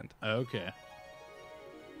think, at the end. Okay.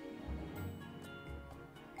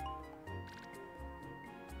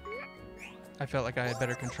 I felt like I had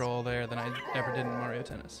better control there than I ever did in Mario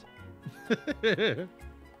Tennis.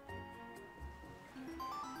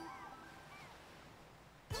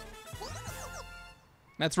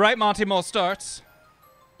 That's right, Monty Mole starts.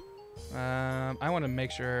 I want to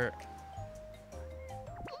make sure.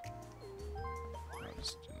 I'll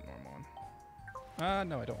just do the normal one.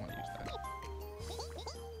 No, I don't want to use that.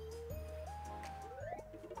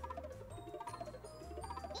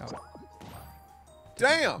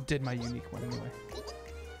 Damn. Did my unique one anyway.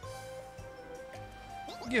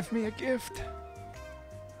 Give me a gift.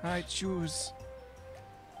 I choose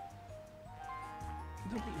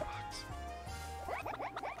the box.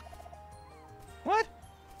 What?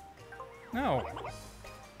 No.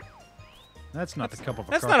 That's not the cup of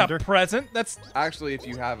a That's carpenter. not a present. That's Actually, if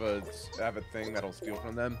you have a thing that'll steal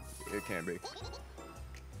from them, it can be.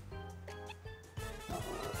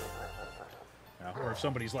 Or if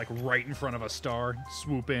somebody's like right in front of a star,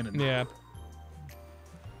 swoop in and yeah.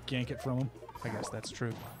 gank it from them. I guess that's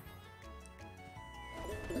true.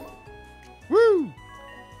 Woo!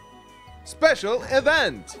 Special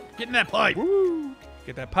event. Get in that pipe. Woo!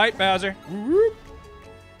 Get that pipe, Bowser. Whoop.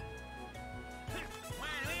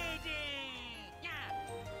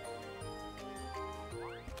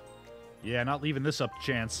 Yeah, not leaving this up to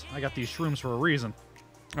chance. I got these shrooms for a reason.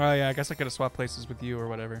 Oh yeah, I guess I could have swapped places with you or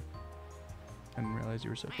whatever. I didn't realize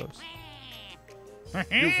you were so close.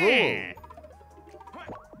 You fool.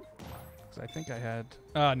 'Cause I think I had.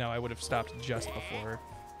 No, I would have stopped just before.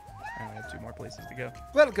 I only have 2 more places to go.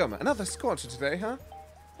 Welcome. Another scorcher today, huh?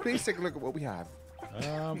 Please take a look at what we have.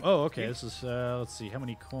 Oh, okay. This is, let's see, how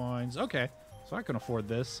many coins? Okay, so I can afford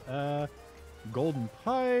this. Golden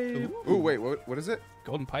pipe. Ooh, wait, what is it?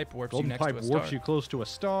 Golden pipe warps Golden you next pipe to a warps star. you close to a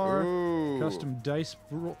star. Ooh. Custom dice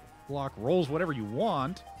block rolls whatever you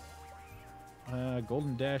want.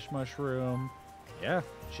 Golden dash mushroom. Yeah,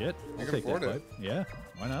 shit. I'll can take that afford it. pipe. Yeah,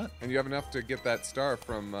 why not? And you have enough to get that star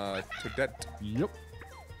from Toadette. Yep.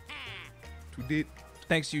 Toadette.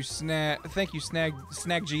 Thank you,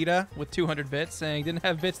 Snagjita with 200 bits, saying didn't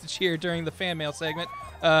have bits to cheer during the fan mail segment.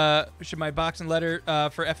 Should my box and letter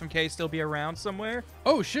for FMK still be around somewhere?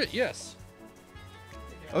 Oh shit, yes.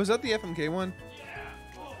 Oh, is that the FMK one? Yeah.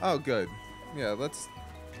 Oh, good. Yeah, let's.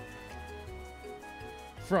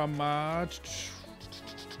 From Well,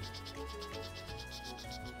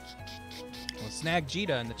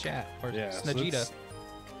 Snagjita in the chat or Yeah, so Snagita.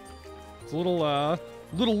 it's a little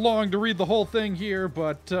long to read the whole thing here,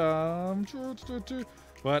 but I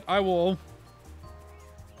will.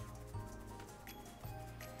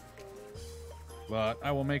 But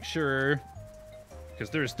I will make sure, because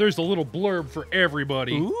there's a little blurb for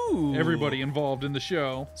everybody, Ooh. everybody involved in the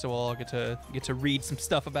show. So we'll all get to read some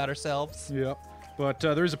stuff about ourselves. Yep. But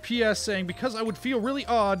there's a PS saying, because I would feel really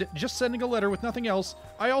odd just sending a letter with nothing else,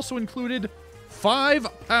 I also included 5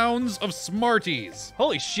 pounds of Smarties.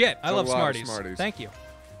 Holy shit! I A love lot of Smarties. Smarties. Thank you.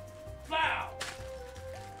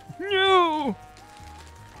 No!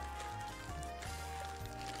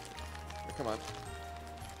 Come on.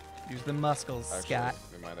 Use the muscles, Actually, Scott.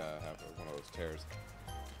 they might have one of those tears.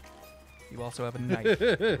 You also have a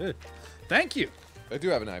knife. Thank you. I do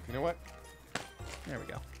have a knife. You know what? There we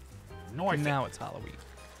go. No, I Now it's Halloween.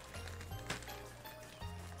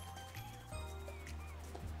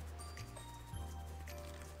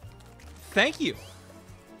 Thank you.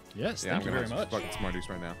 Yes, Yeah, thank you I'm very gonna have much. some fucking Smarties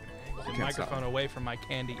right now. The Can't stop microphone me. away from my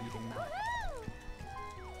candy eating mouth.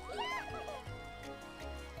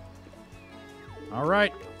 All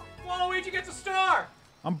right. Waluigi gets a star!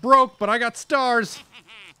 I'm broke, but I got stars.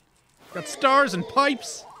 Got stars and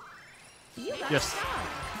pipes. You got Yes. a star.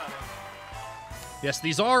 Yes,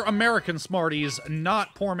 these are American Smarties,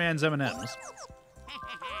 not poor man's M&Ms.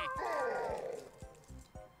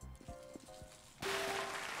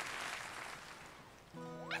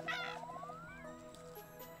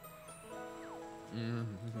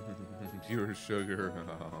 Pure sugar.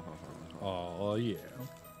 Oh, yeah.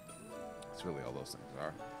 That's really all those things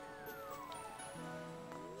are.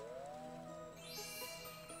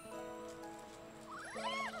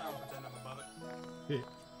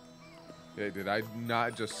 Hey, did I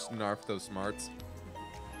not just snarf those smarts?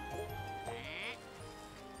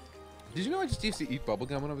 Did you know I just used to eat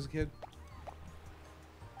bubblegum when I was a kid?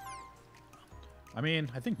 I mean,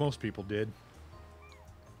 I think most people did.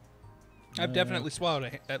 I've definitely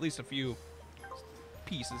swallowed at least a few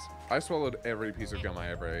pieces. I swallowed every piece of gum I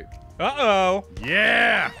ever ate. Uh-oh!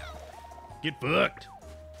 Yeah! Get booked.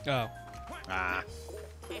 Oh. Ah.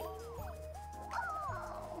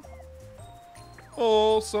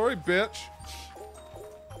 Oh, sorry, bitch.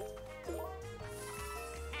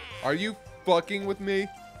 Are you fucking with me?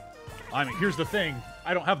 I mean, here's the thing.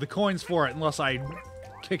 I don't have the coins for it unless I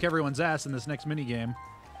kick everyone's ass in this next minigame.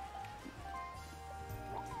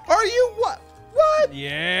 Are you what? What?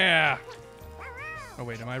 Yeah! Oh,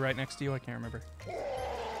 wait, am I right next to you? I can't remember.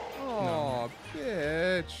 Oh,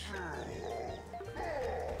 bitch.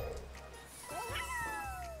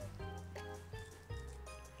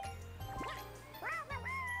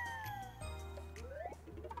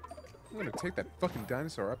 I'm gonna take that fucking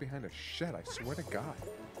dinosaur out behind a shed, I swear to God.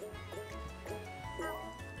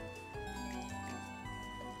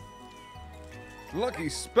 Lucky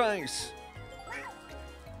Space.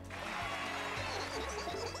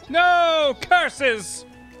 No curses.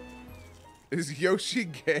 Is Yoshi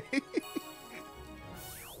gay?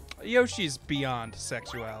 Yoshi's beyond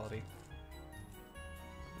sexuality.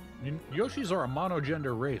 Yoshis are a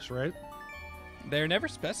monogender race, right? They're never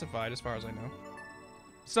specified, as far as I know.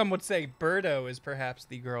 Some would say Birdo is perhaps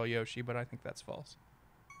the girl Yoshi, but I think that's false.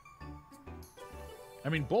 I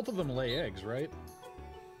mean, both of them lay eggs, right?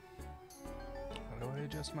 How do I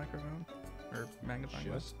adjust microphone? Or magnifying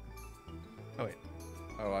glass? Oh, wait.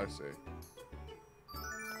 Oh, I see.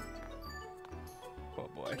 Oh,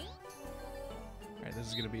 boy. Alright, this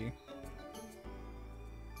is gonna be...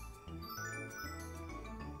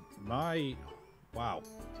 Wow.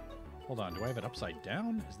 Hold on, do I have it upside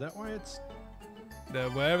down? Is that why it's...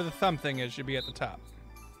 Whatever the thumb thing is should be at the top.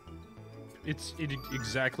 It's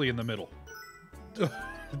exactly in the middle.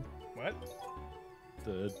 What?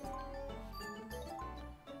 The...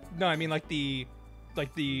 No, I mean like the...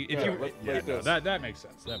 if you... like this. That makes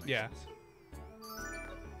sense. That makes Yeah. sense.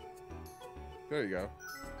 There you go.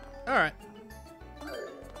 All right.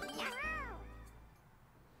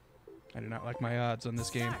 I do not like my odds on this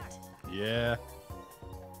game. Start. Yeah.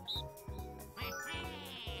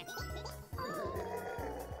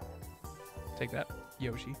 Take that,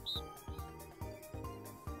 Yoshi.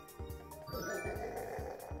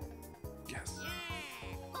 Yes.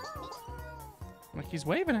 Like he's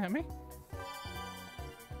waving at me.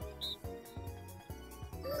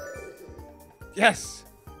 Yes.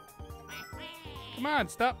 Come on,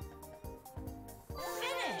 stop.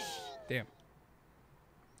 Finish. Damn.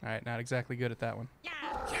 All right, not exactly good at that one.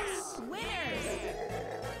 Winners.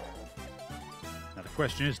 Now the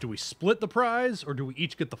question is, do we split the prize or do we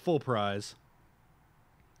each get the full prize?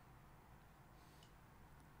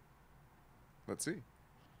 Let's see.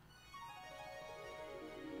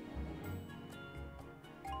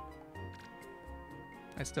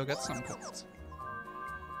 I still got some coins.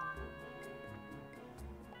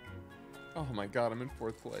 Oh my god, I'm in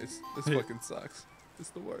 4th place. This fucking sucks. It's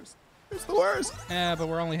the worst. It's the worst. Yeah, but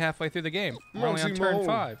we're only halfway through the game. We're only on turn Maximo.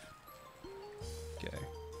 5. Okay.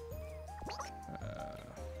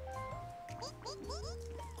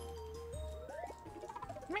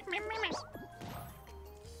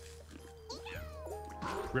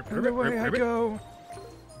 Rip, it. go.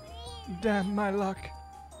 Damn my luck.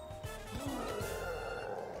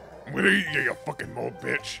 I'm gonna eat you, you fucking mole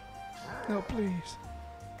bitch. No, please.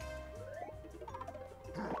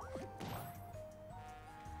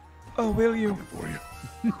 Oh, will you? For you.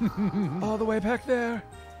 All the way back there?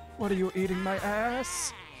 What are you eating, my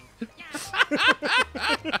ass?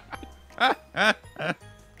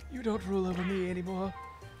 You don't rule over me anymore.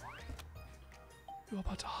 You're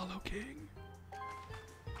about to Hollow King.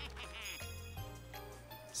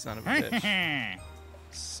 Son of a bitch.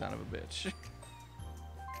 Son of a bitch.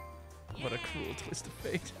 What a cruel twist of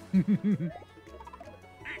fate.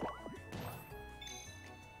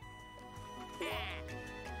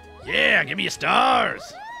 Yeah, give me your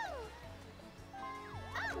stars.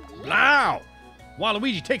 Wow.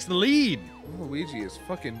 Waluigi takes the lead. Luigi is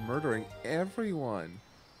fucking murdering everyone.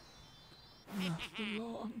 You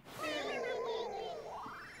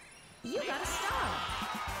got a star.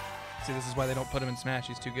 See, this is why they don't put him in Smash.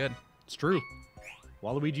 He's too good. It's true.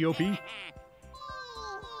 Waluigi OP.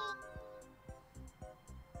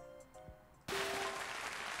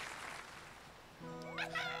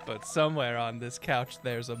 But somewhere on this couch,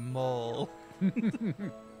 there's a mole.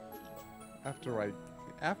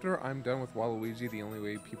 After I'm done with Waluigi, the only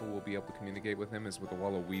way people will be able to communicate with him is with a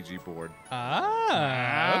Waluigi board.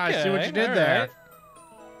 Ah, I see what okay, you did all there. right.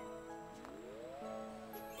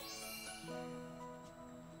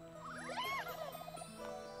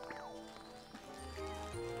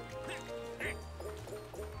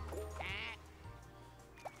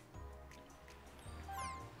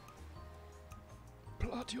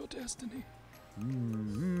 Plot your destiny.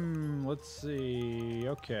 Let's see.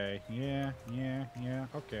 Okay. Yeah.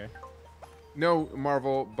 Okay. No,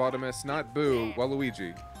 Marvel, Bottomus, not Boo,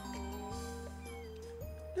 Waluigi.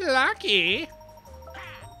 Lucky.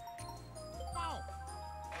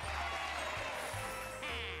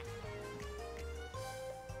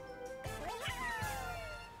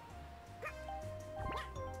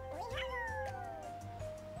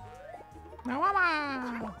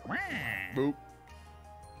 Boop.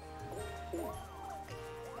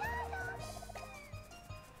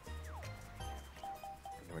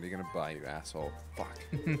 What are you gonna buy, you asshole? Fuck.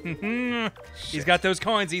 He's got those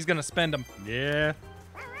coins. He's gonna spend them. Yeah.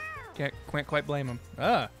 Can't quite blame him.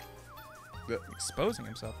 Ah, The- exposing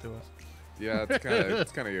himself to us. Yeah,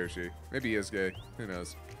 it's kind of Yoshi. Maybe he is gay. Who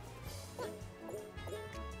knows?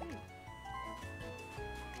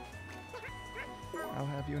 I'll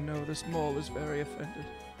have you know this mole is very offended.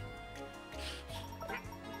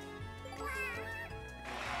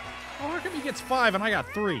 Oh, how come he gets 5 and I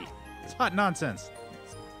got 3? It's hot nonsense.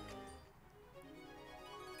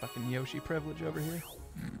 Fucking Yoshi privilege over here.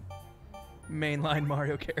 Mainline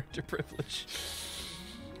Mario character privilege.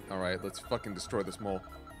 All right, let's fucking destroy this mole.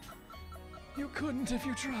 You couldn't if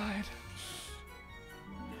you tried.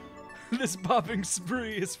 This bopping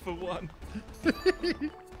spree is for one.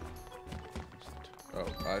 Oh,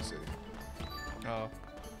 I see. Oh.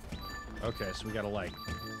 Okay, so we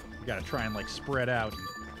gotta try and spread out and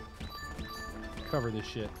cover this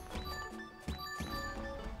shit.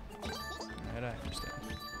 Alright, I understand.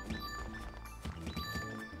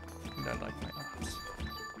 And I like my odds.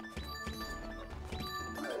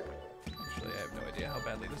 Actually, I have no idea how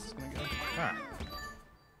badly this is gonna go. Alright.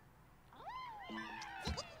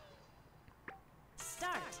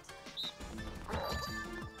 Start.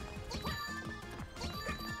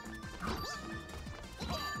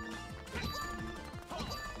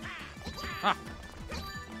 Ah.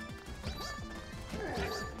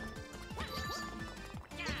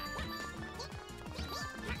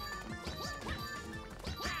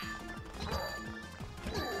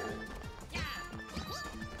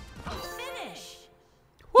 Finish.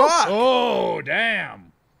 Fuck! Oh,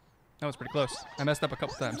 damn. That was pretty close. I messed up a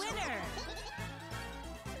couple times. Winner.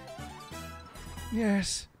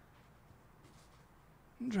 Yes.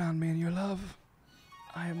 Drown me in your love.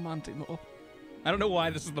 I am Monty Mole. I don't know why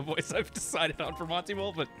this is the voice I've decided on for Monty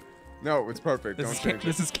Mole, but No, it's perfect. this Don't is change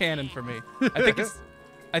this it. is canon for me.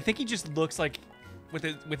 I think he just looks like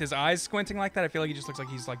with his eyes squinting like that. I feel like he just looks like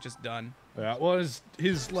he's just done. Yeah, well, his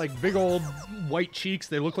big old white cheeks,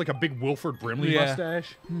 they look like a big Wilford Brimley Yeah.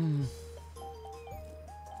 mustache. All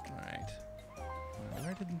right.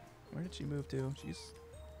 Where did she move to? She's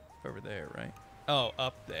over there, right? Oh,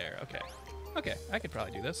 up there. Okay. Okay, I could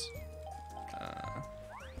probably do this.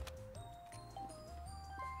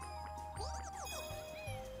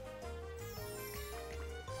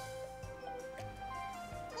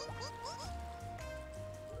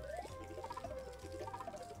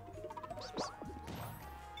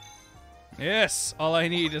 Yes, all I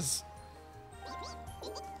need is...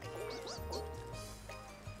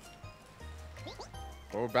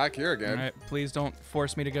 Oh, we're back here All again. right, please don't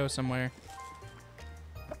force me to go somewhere.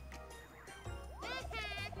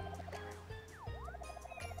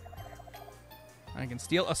 I can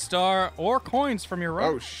steal a star or coins from your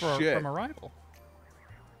Oh, shit. from a rival.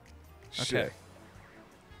 Shit. Okay.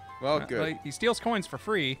 Well, good. Well, he steals coins for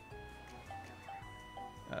free.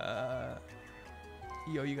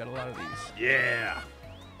 Yo, you got a lot of these. Yeah.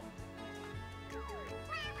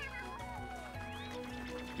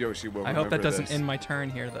 Yoshi will I hope that remember doesn't this. end my turn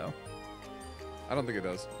here, though. I don't think it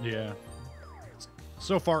does. Yeah.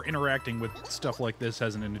 So far, interacting with stuff like this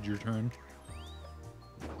hasn't ended your turn.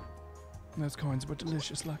 Those coins were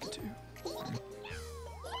delicious, lucky too. Oh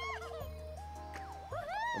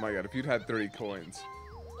my god, if you'd had 30 coins,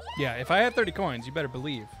 Yeah, if I had 30 coins, you better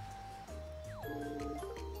believe.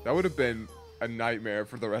 that would have been a nightmare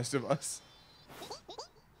for the rest of us.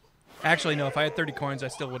 Actually, no, if I had 30 coins, I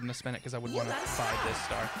still wouldn't have spent it because I would want to buy this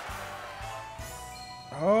star.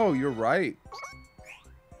 Oh, you're right.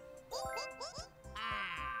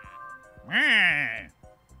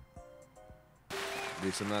 At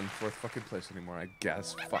least I'm not in 4th fucking place anymore, I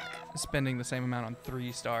guess. Fuck. Spending the same amount on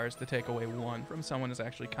 3 stars to take away 1 from someone is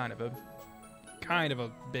actually kind of a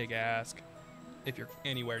big ask if you're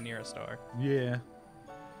anywhere near a star. Yeah.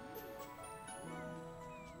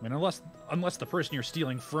 I mean, unless the person you're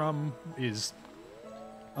stealing from is...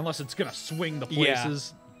 Unless it's going to swing the Yeah.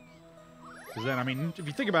 places. Because then, I mean, if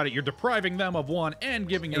you think about it, you're depriving them of 1 and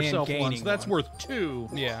giving And yourself 1, gaining so that's 1. worth 2.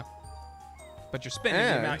 Yeah. But you're spending the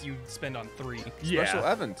And- amount you spend on 3. Special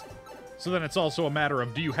Yeah. event. So then it's also a matter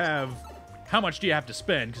of how much do you have to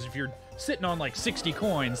spend? Because if you're sitting on like 60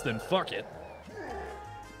 coins, then fuck it.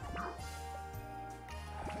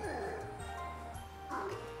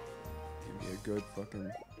 Give me a good fucking...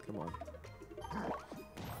 Come on.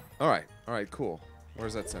 Alright, cool. Where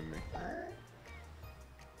does that send me?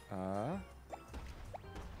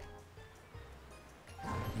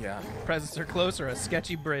 Yeah. Presents are close or a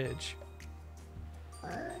sketchy bridge.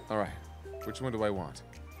 Alright. Which one do I want?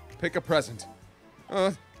 Pick a present.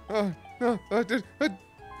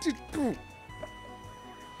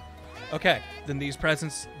 Okay, then these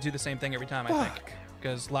presents do the same thing every time, I think.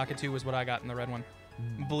 Because Lakitu was what I got in the red one.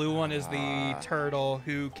 Blue one is the turtle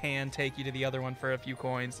who can take you to the other one for a few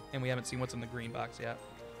coins, and we haven't seen what's in the green box yet.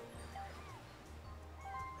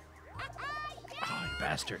 Oh, you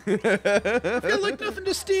bastard. I've got like nothing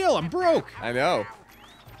to steal. I'm broke. I know.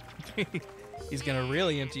 He's gonna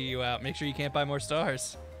really empty you out. Make sure you can't buy more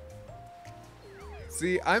stars.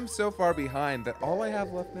 See, I'm so far behind that all I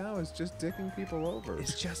have left now is just dicking people over.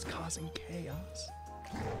 It's just causing chaos.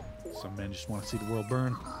 Some men just want to see the world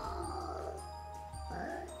burn.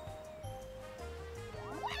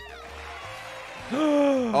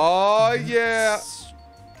 Oh, yeah.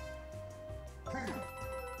 I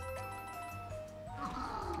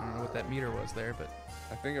don't know what that meter was there, but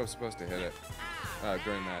I think I was supposed to hit it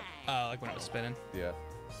during that. like when it was spinning. Yeah.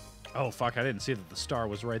 Oh fuck! I didn't see that the star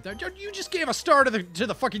was right there. You just gave a star to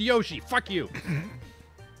the fucking Yoshi. Fuck you,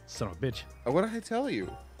 son of a bitch. What did I tell you?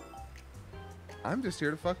 I'm just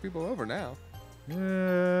here to fuck people over now.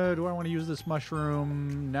 Do I want to use this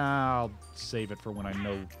mushroom? Nah, I'll save it for when I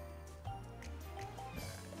know.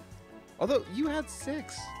 Although you had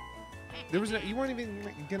 6, there was no, you weren't even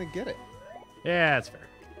gonna get it. Yeah, that's fair.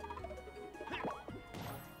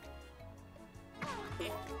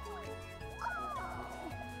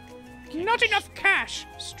 Not enough cash,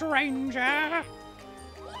 stranger.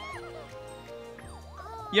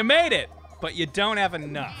 You made it, but you don't have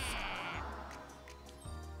enough.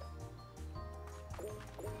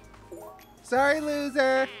 Sorry,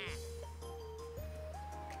 loser.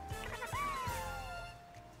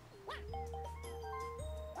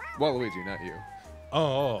 Waluigi, not you.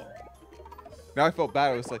 Oh. Now I felt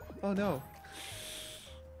bad. I was like, oh no.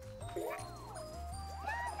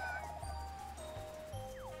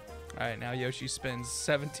 All right, now Yoshi spends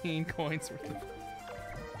 17 coins worth of.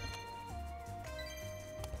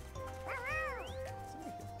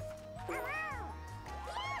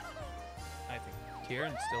 I think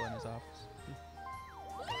Kieran's still in his office.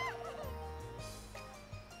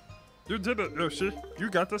 You did it, Yoshi. You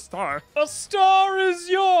got the star. A star is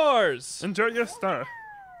yours! Enjoy your star.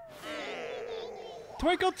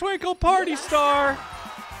 Twinkle, twinkle, party star!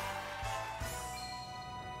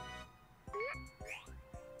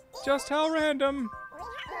 Just how random.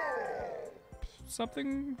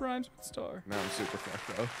 Something rhymes with star. Now I'm super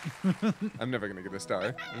fucked though. I'm never gonna get a star.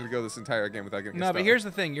 I'm gonna go this entire game without getting a No, star. but here's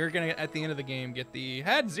the thing. You're going to, at the end of the game, get the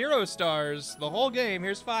had 0 stars the whole game.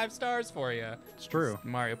 Here's 5 stars for you. It's true.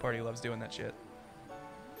 Mario Party loves doing that shit.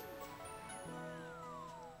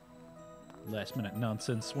 Last minute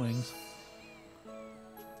nonsense swings.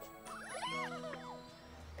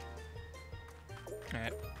 All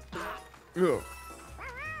right. Ugh.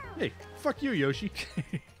 Hey, fuck you, Yoshi.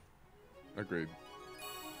 Agreed.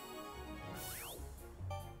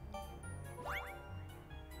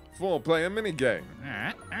 Full player minigame.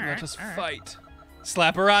 Let us fight.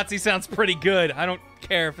 Slapperazzi sounds pretty good. I don't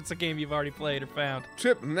care if it's a game you've already played or found.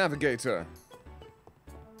 Trip Navigator.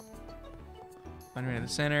 Find me in the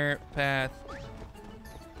center, path.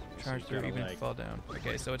 Charge you through, gotta, even like, fall down.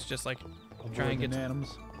 Okay, so it's just like Avoid try and get the to,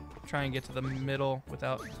 atoms. try and get to the middle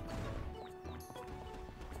without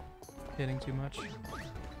hitting too much.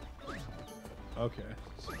 Okay.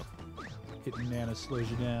 So hitting Nana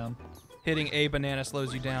slows you down. Hitting a banana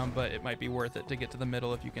slows you down, but it might be worth it to get to the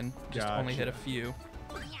middle if you can just only hit a Gotcha. few.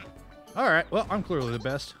 All right. Well, I'm clearly the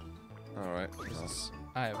best. All right.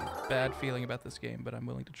 I have a bad feeling about this game, but I'm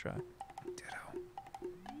willing to try. Ditto.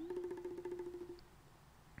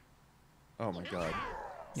 Oh my god.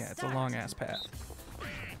 Yeah, it's a long ass path.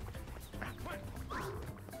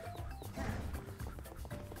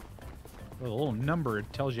 Well, the little number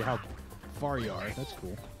it tells you how far you are. That's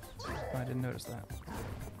cool. I didn't notice that.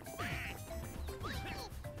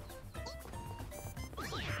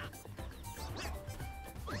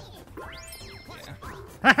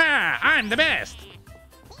 Haha! I'm the best.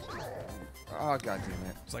 Oh god damn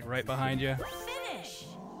it. It's like right behind you. Finish.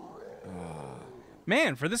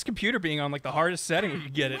 Man, for this computer being on like the hardest setting we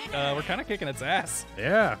could get it, we're kind of kicking its ass.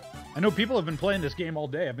 Yeah. I know people have been playing this game all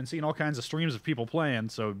day. I've been seeing all kinds of streams of people playing.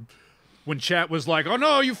 So when chat was like, "Oh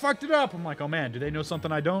no, you fucked it up," I'm like, "Oh man, do they know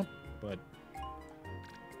something I don't?" But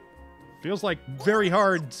feels like very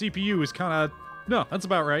hard CPU is kind of no. That's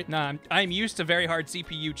about right. Nah, I'm used to very hard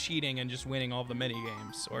CPU cheating and just winning all the mini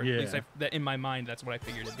games, or Yeah. at least that in my mind that's what I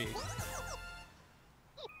figured it'd be.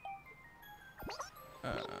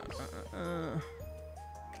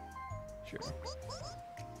 Sure.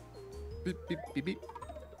 Beep, beep, beep, beep.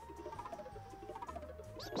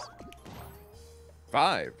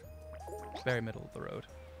 5. Very middle of the road.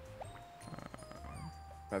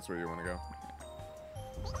 That's where you want to go.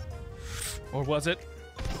 Or was it?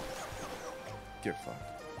 Get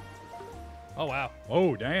fucked. Oh wow.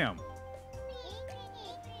 Oh damn.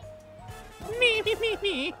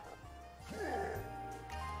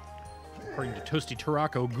 According to Toasty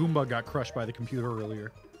Tarako, Goomba got crushed by the computer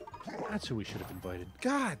earlier. That's who we should have invited.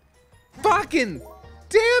 God. Fucking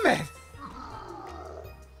damn it.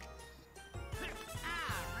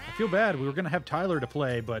 feel bad. We were gonna have Tyler to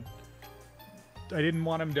play, but I didn't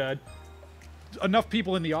want him to. Enough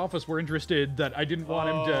people in the office were interested that I didn't want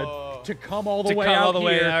him to come all the way out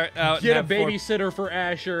here, get a babysitter for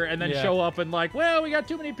Asher, and then show up and like, well, we got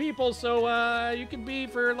too many people, so you can be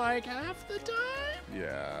for like half the time.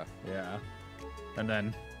 Yeah. Yeah. And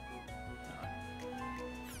then.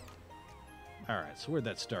 All right. So where'd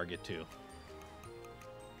that star get to?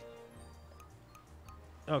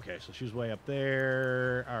 Okay, so she was way up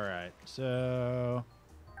there. All right. So.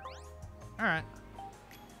 All right.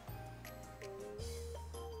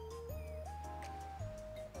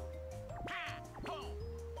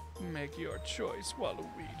 Make your choice,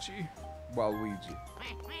 Waluigi. Waluigi.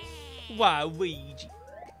 Waluigi.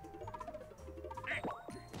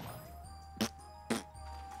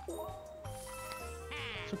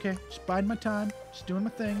 It's okay. Just biding my time. Just doing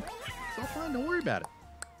my thing. It's all fine. Don't worry about it.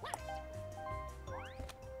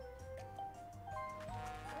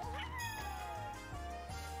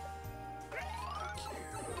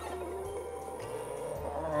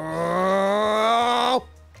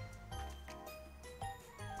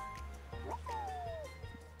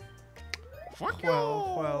 Fuck you.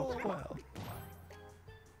 Well.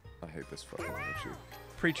 I hate this fucking issue.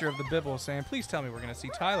 Preacher of the Bible saying, please tell me we're going to see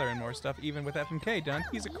Tyler in more stuff, even with FMK done.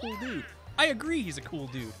 He's a cool dude. I agree he's a cool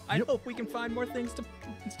dude. I hope we can find more things to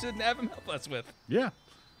have him help us with. Yeah.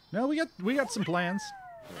 No, we got some plans.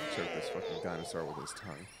 I'm gonna choke this fucking dinosaur with his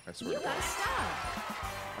tongue. I swear You to God. gotta stop.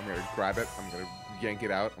 I'm gonna grab it, I'm gonna yank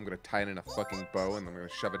it out, I'm gonna tie it in a fucking bow, and I'm gonna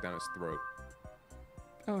shove it down his throat.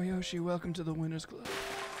 Oh, Yoshi, welcome to the Winners Club.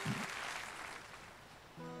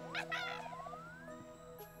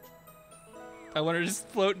 I want her to just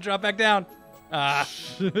float and drop back down. Ah.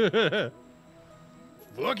 Fuck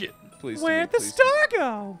it. Please. Where'd to the me, please. star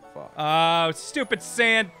go? Fuck. Oh, stupid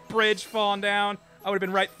sand bridge falling down. I would have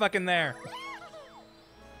been right fucking there.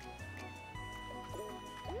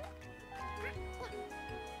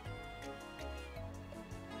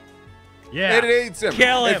 Yeah. It eats him.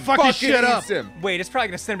 Kill It him. Fuck his fucking shit up. eats him. Wait, it's probably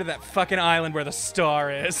gonna send him to that fucking island where the star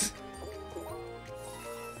is.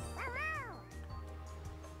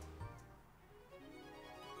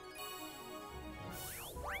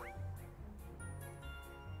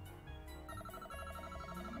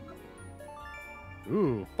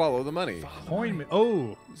 Ooh. Follow the money. Coin.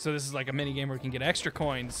 Oh. So this is like a mini game where we can get extra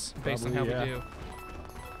coins based on how Probably, we do.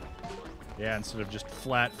 Yeah, instead of just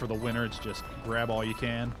flat for the winner, it's just grab all you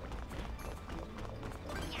can.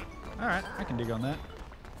 All right, I can dig on that.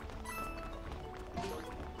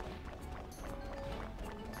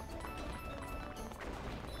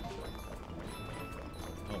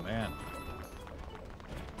 Oh, man.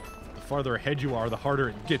 The farther ahead you are, the harder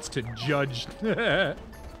it gets to judge.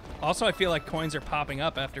 Also, I feel like coins are popping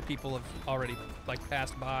up after people have already like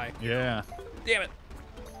passed by. Yeah. Damn it!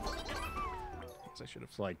 I should have.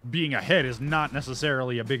 It's like being ahead is not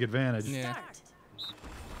necessarily a big advantage. Yeah. Start.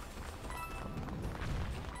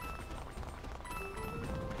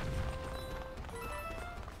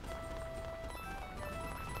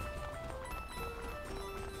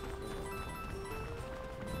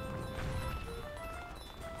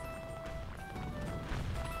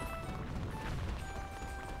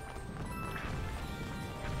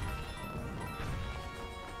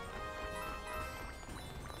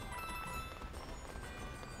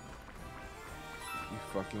 You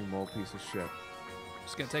fucking mole piece of shit.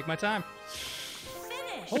 Just gonna take my time.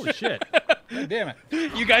 Finish. Holy shit. God damn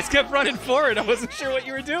it. You guys kept running forward. I wasn't sure what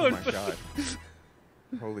you were Oh doing. my god.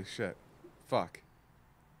 Holy shit. Fuck.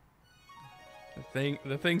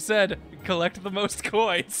 The thing said, collect the most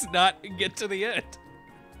coins, not get to the end.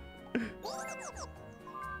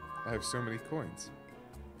 I have so many coins.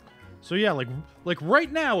 So yeah, like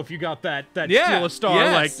right now, if you got that Yeah, steal a star,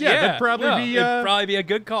 yes, like that'd probably no, be it'd probably be a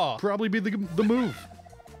good call. probably be the move.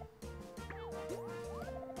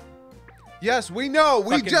 Yes, we know.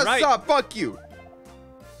 We Fucking just right. saw. Fuck you.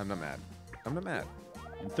 I'm not mad. I'm not mad.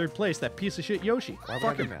 In third place, that piece of shit Yoshi. Why would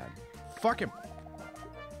Fuck I be him. mad? Fuck him.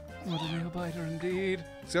 What a nail biter indeed.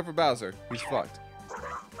 Except for Bowser. He's fucked.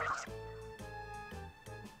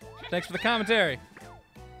 Thanks for the commentary.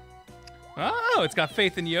 Oh, it's got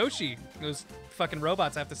faith in Yoshi. Those fucking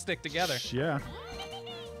robots have to stick together. Yeah.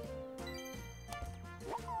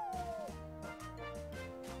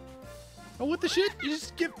 Oh, what the shit? You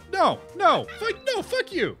just give no,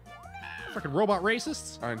 fuck you. Fucking robot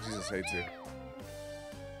racists. Iron Jesus hates you.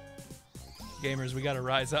 Gamers, we gotta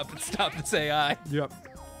rise up and stop this AI. Yep.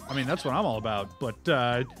 I mean, that's what I'm all about. But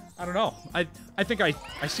I don't know. I think I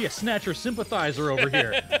see a Snatcher sympathizer over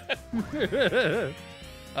here.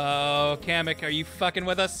 Oh, Kamek, are you fucking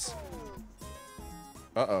with us?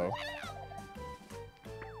 Uh-oh.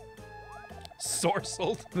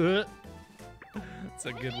 Sorcelled. Uh, That's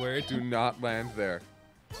a good word. Do not land there.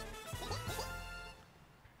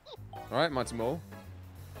 All right, Matsumo.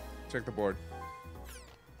 Check the board.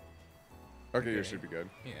 Okay, you should be good.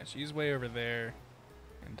 Yeah, she's way over there.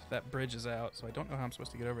 And that bridge is out, so I don't know how I'm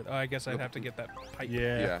supposed to get over there. Oh, I guess I'd have to get that pipe.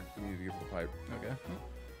 Yeah, you need to get the pipe. Okay.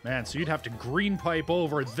 Man, so you'd have to green pipe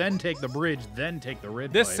over, then take the bridge, then take the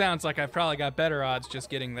red This pipe. sounds like I've probably got better odds just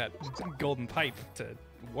getting that golden pipe to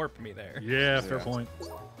warp me there. Yeah, fair Yeah. point.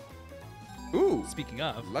 Ooh, Speaking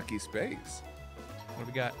of, lucky space. what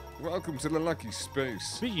do we got? Welcome to the lucky space.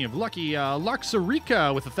 Speaking of lucky,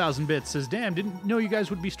 Luxarica with 1,000 bits says, "Damn, didn't know you guys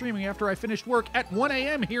would be streaming after I finished work at 1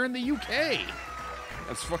 a.m. here in the UK."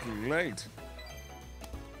 That's fucking late.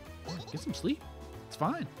 Get some sleep. It's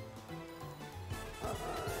fine.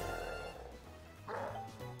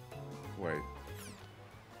 Wait.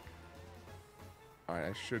 Alright,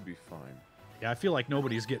 I should be fine. Yeah, I feel like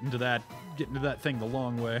nobody's getting to that thing the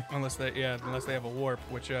long way. Unless they have a warp,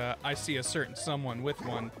 which I see a certain someone with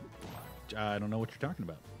one. I don't know what you're talking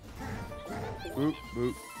about. Boop,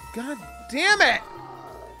 boop. God damn it!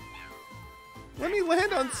 Let me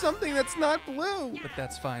land on something that's not blue. But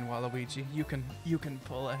that's fine, Waluigi. You can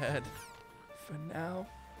pull ahead. For now.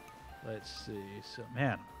 Let's see. So,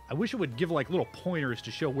 man, I wish it would give like little pointers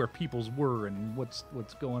to show where people's were and what's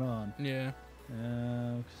going on. Yeah.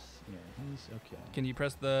 Yeah, he's okay. Can you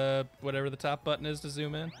press the whatever the top button is to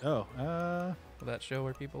zoom in? Oh, Will that show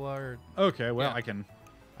where people are? okay. Well, Yeah.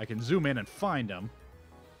 I can zoom in and find them.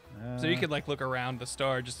 So you could like look around the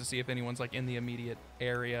star just to see if anyone's like in the immediate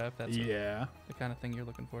area, if that's Yeah. the kind of thing you're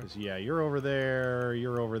looking for. 'Cause, yeah, you're over there.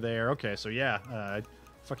 You're over there. Okay, so yeah,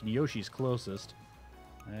 fucking Yoshi's closest.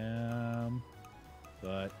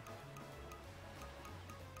 But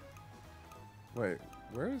Wait,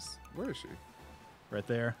 where is she? right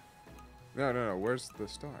there. No. Where's the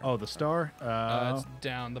star? Oh, the star. It's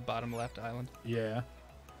down the bottom left island. Yeah.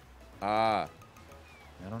 Ah.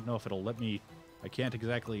 I don't know if it'll let me. I can't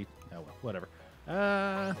exactly. Oh well, whatever.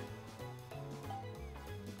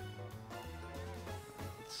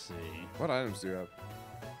 Let's see. What items do you have?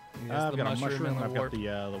 Here's I've the got a mushroom mushroom. and the I've warp.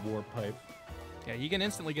 got the warp pipe. Yeah, he can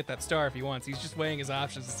instantly get that star if he wants. He's just weighing his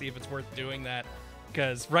options to see if it's worth doing that.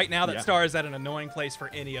 Because right now that Yeah. star is at an annoying place for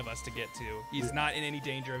any of us to get to. He's not in any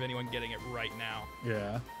danger of anyone getting it right now.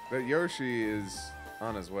 Yeah. That Yoshi is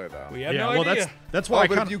on his way though. We have yeah. no Well, idea. that's Oh, why I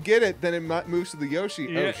but kind if you get it, then it moves to the Yoshi.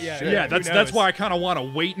 Yeah, oh yeah, shit. yeah, who that's knows? why I kind of want to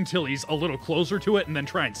wait until he's a little closer to it and then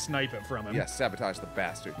try and snipe it from him. Yeah, sabotage the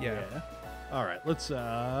bastard. Yeah. All right, let's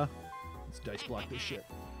dice block this shit.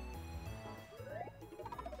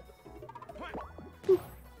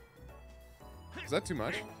 Is that too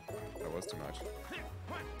much? That was too much.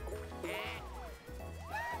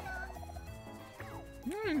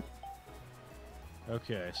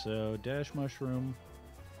 Okay, so dash mushroom,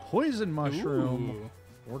 poison mushroom,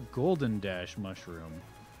 or golden dash mushroom.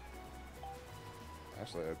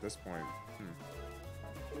 Actually, at this point.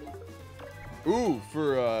 Ooh,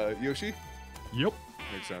 for Yoshi? Yep.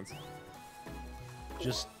 Makes sense.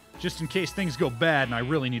 Just in case things go bad and I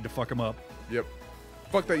really need to fuck him up. Yep.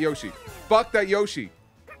 Fuck that Yoshi. Fuck that Yoshi.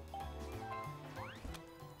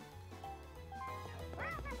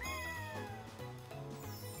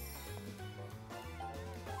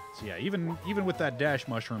 So yeah, even with that dash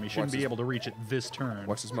mushroom, he shouldn't Watch be this. able to reach it this turn.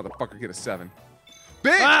 Watch this motherfucker get a 7.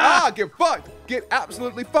 Bitch! Ah! Get fucked! Get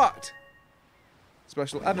absolutely fucked!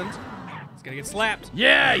 Special evidence. He's gonna get slapped.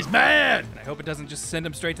 Yeah, he's mad. And I hope it doesn't just send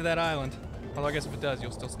him straight to that island. Although I guess if it does,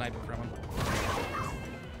 you'll still snipe it from him.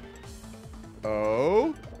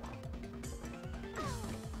 Oh.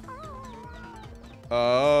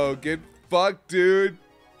 Oh, get fucked, dude.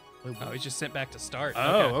 Oh, he's just sent back to start.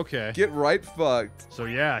 Oh, okay. Get right fucked. So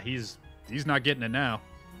yeah, he's not getting it now.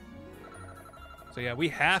 So yeah, we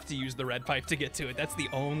have to use the red pipe to get to it. That's the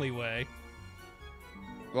only way.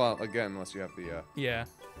 Well, again, unless you have the, Yeah.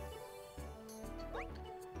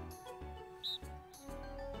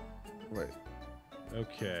 wait.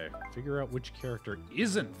 Okay, figure out which character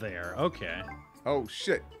isn't there. Okay. Oh,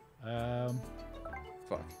 shit.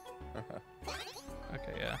 Fuck.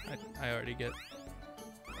 Okay, yeah. I already get.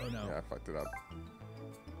 Oh no. Yeah, I fucked it up.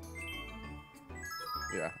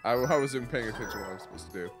 Yeah, I wasn't paying attention to what I was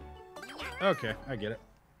supposed to do. Okay, I get it.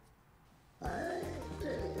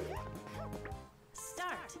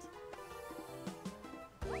 Start.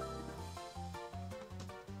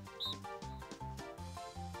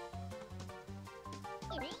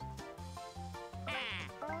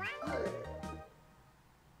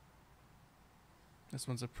 This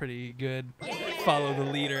one's a pretty good follow the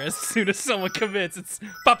leader as soon as someone commits. It's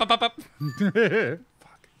pop, pop, pop, pop.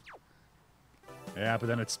 Yeah, but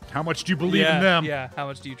then it's how much do you believe yeah, in them? Yeah, how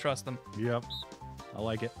much do you trust them? Yep. I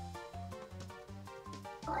like it.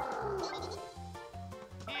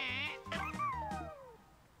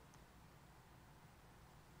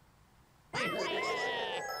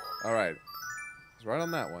 All right. It's right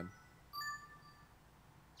on that one.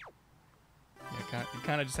 Yeah, you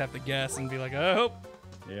kind of just have to guess and be like, oh.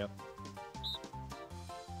 Yep.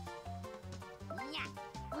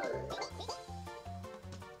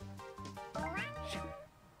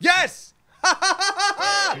 Yes!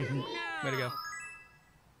 Way to go.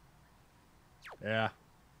 Yeah.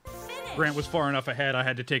 Finish. Grant was far enough ahead, I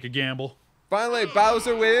had to take a gamble. Finally,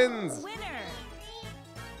 Bowser wins! Winner.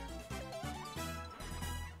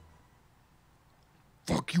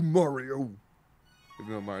 Fuck you, Mario!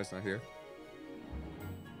 Even though Mario's not here.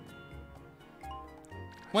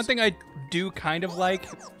 One thing I do kind of like,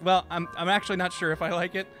 well, I'm actually not sure if I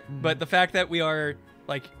like it, but the fact that we are,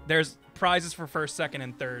 like, there's prizes for first, second,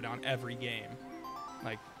 and third on every game.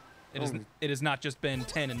 Like, it has not just been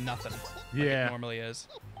 10 and nothing. Like Yeah. it normally is.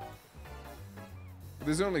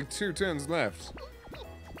 There's only 2 turns left.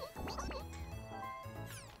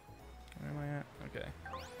 Where am I at? Okay.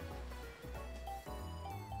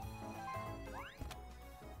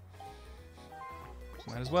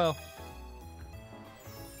 Might as well.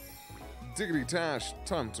 Diggity Tash,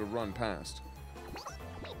 time to run past.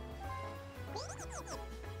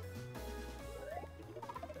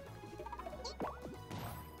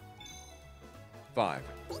 Five.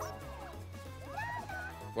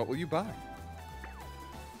 What will you buy?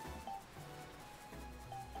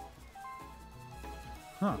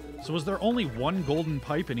 Huh. So was there only one golden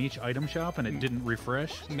pipe in each item shop and it didn't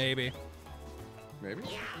refresh? Maybe. Maybe?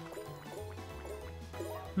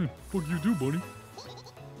 What do you do, buddy?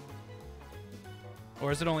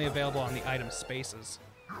 Or is it only available on the item spaces?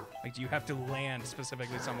 Like, do you have to land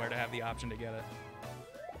specifically somewhere to have the option to get it?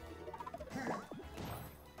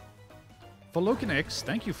 Phalokinix,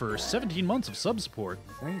 thank you for 17 months of sub support.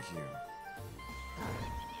 Thank you.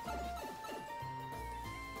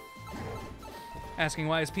 Asking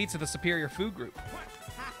why is pizza the superior food group?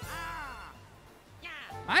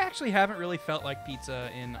 I actually haven't really felt like pizza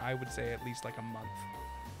in, I would say, at least like a month.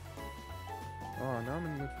 Oh, now I'm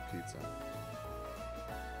in the mood for pizza.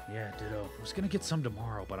 Yeah, ditto. I was gonna get some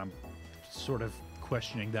tomorrow, but I'm sort of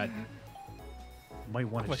questioning that. Might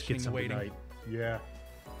want to just get Questioning some waiting. tonight. Yeah.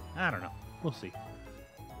 I don't know. We'll see.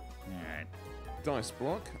 Alright. Dice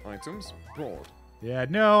block, items, board. Yeah,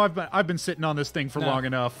 no, I've been sitting on this thing for No. long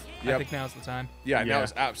enough. I Yep. think now's the time. Yeah, Yeah. now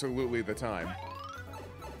is absolutely the time.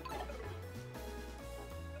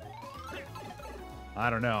 I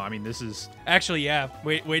don't know. I mean, this is Actually, yeah.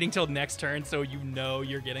 Waiting till next turn so you know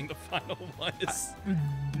you're getting the final one is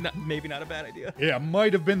maybe not a bad idea. yeah,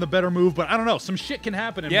 might have been the better move, but I don't know. Some shit can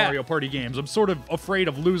happen in Yeah. Mario Party games. I'm sort of afraid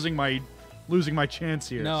of losing my chance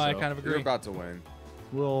here. No, I so kind of You're agree. about to win.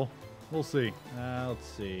 we'll see. Let's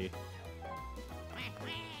see.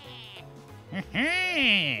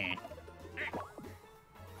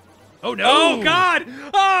 Oh no! Oh God!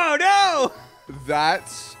 Oh no!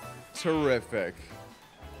 That's terrific.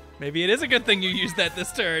 Maybe it is a good thing you used that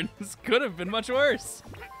this turn. This could have been much worse.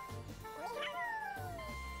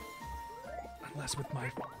 Unless with my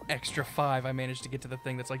extra 5, I managed to get to the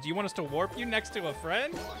thing that's like, do you want us to warp you next to a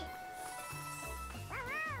friend?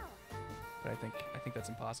 But I think that's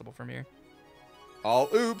impossible from here. All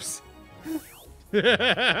oops.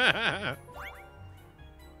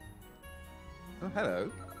 Oh,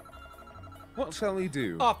 hello. What shall we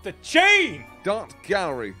do? Off the chain! Dart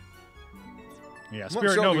gallery. Yeah, What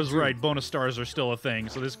Spirit shall we Nova's do? right. Bonus stars are still a thing,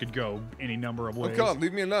 so this could go any number of Oh ways. God,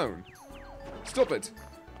 leave me alone. Stop it.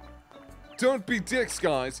 Don't be dicks,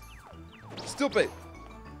 guys. Stop it.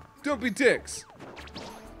 Don't be dicks.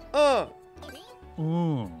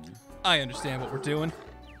 Ooh. I understand what we're doing.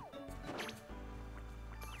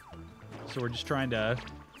 So we're just trying to.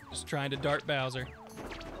 Just trying to dart Bowser.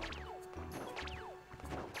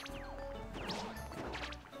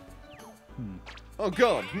 Oh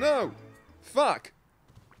God, no. Fuck.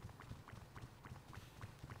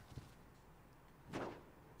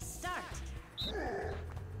 Start.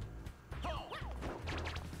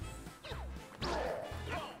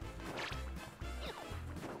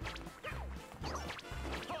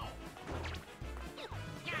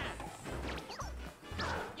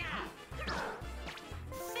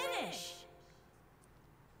 Finish.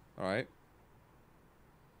 All right.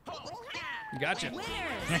 Gotcha.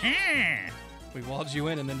 Winner. We walled you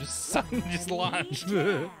in and then just just launched.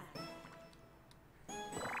 Yeah.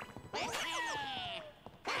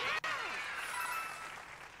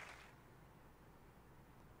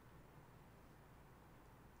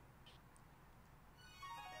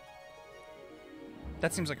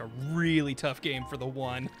 That seems like a really tough game for the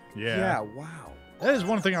 1. Yeah. Wow. That is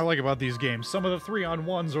one thing I like about these games. Some of the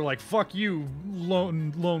 3-on-1s are like, fuck you,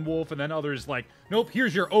 lone wolf, and then others like, nope,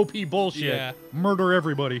 here's your OP bullshit. Yeah. Murder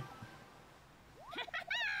everybody.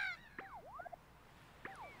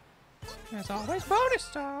 There's always bonus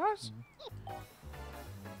stars.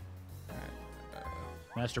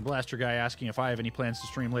 Master Blaster guy asking if I have any plans to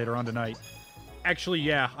stream later on tonight. Actually,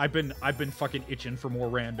 yeah, I've been fucking itching for more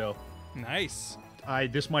rando. Nice.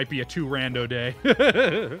 This might be a 2 rando day.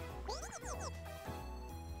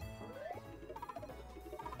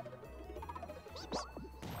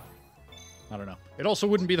 I don't know. It also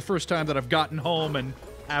wouldn't be the first time that I've gotten home and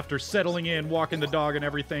after settling in, walking the dog and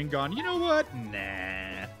everything, gone, you know what?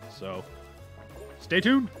 Nah. So, stay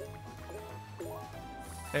tuned.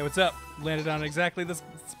 Hey, what's up? Landed on exactly the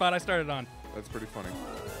spot I started on. That's pretty funny.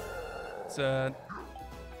 It's a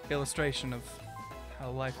illustration of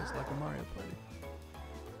how life is like a Mario Party.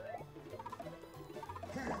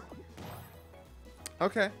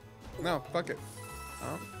 Okay. No, fuck it.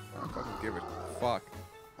 I don't fucking give it. Fuck.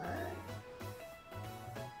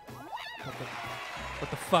 What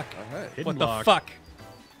the fuck? Alright. Hidden What the lock. fuck?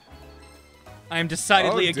 I am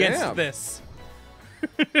decidedly Oh, against damn. this.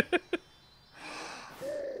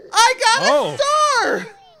 I got Oh. a star!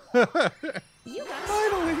 You got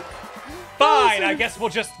Finally. Fine, I guess we'll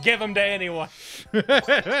just give them to anyone.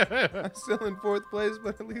 I'm still in 4th place,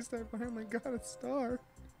 but at least I finally got a star.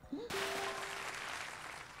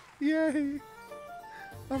 Yay.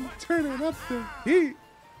 I'm turning up the heat.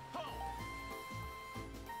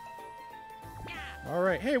 All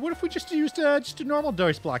right. Hey, what if we just used just a normal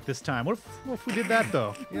dice block this time? What if we did that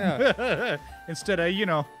though? Yeah. Instead of, you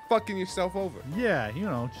know, Fucking yourself over. yeah, you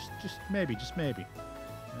know, just maybe.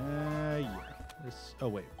 Yeah. Oh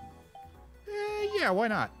wait. Yeah, why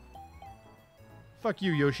not? Fuck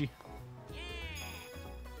you, Yoshi.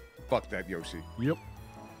 Fuck that Yoshi. Yep.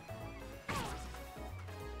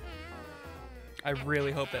 I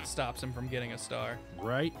really hope that stops him from getting a star.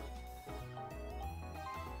 Right.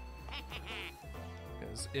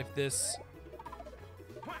 Because if this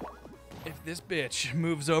bitch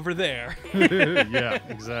moves over there, Yeah,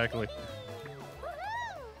 exactly.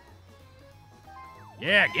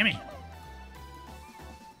 Yeah, gimme.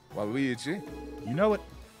 Waluigi. You know it.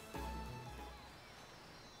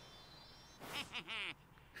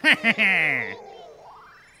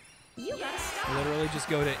 You got a star. literally just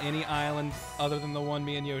go to any island other than the one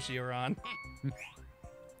me and Yoshi are on.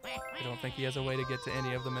 I don't think he has a way to get to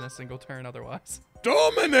any of them in a single turn otherwise.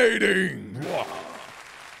 Dominating!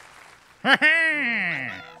 All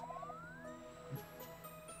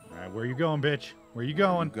right, where you going, bitch? Where you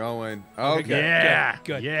going? Going. Okay. Yeah.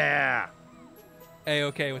 good. Yeah.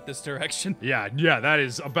 A-okay with this direction. Yeah, that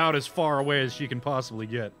is about as far away as she can possibly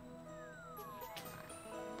get.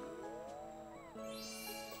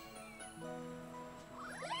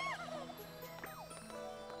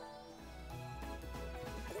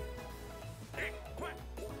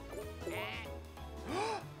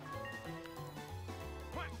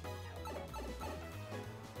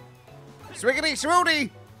 Swiggity swooty!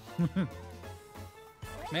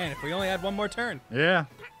 Man, if we only had one more turn. Yeah.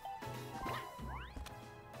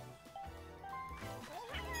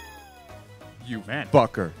 You Man.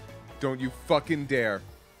 fucker. Don't you fucking dare.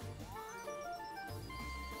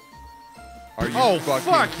 Are you Oh,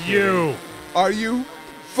 fucking fuck kidding? you. Are you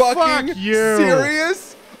fucking Fuck you.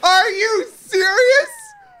 serious? Are you serious?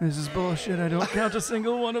 This is bullshit. I don't count a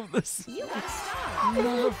single one of this. You got a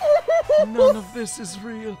star. None of this is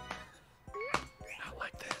real. Not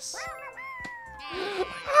like this.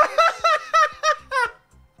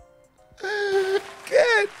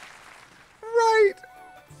 Get right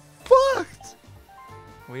fucked.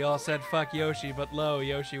 We all said fuck Yoshi, but lo,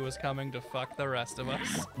 Yoshi was coming to fuck the rest of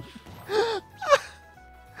us.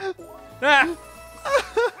 Ah!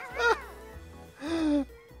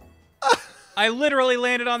 I literally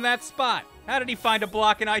landed on that spot. How did he find a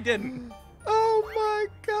block and I didn't? Oh my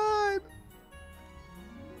god.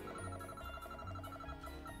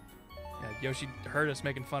 Yeah, Yoshi heard us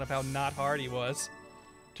making fun of how not hard he was.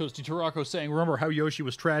 Toasty Tarako saying, remember how Yoshi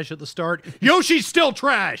was trash at the start? Yoshi's still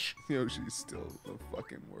trash! Yoshi's still the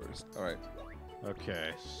fucking worst. All right.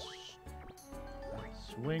 Okay.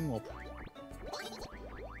 Swing will...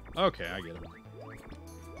 Okay, I get it.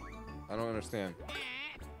 I don't understand.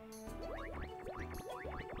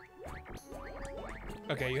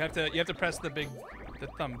 Okay, you have to press the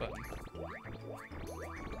thumb button. All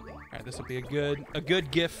right, this will be a good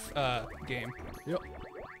GIF game. Yep.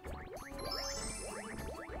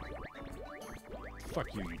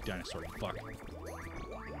 Fuck you, you dinosaur fuck.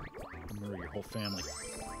 I'll murder your whole family.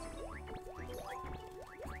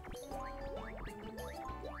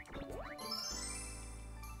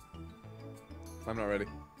 I'm not ready.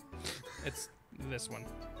 It's this one.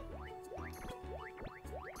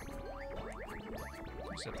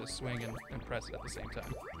 You just have to swing and press it at the same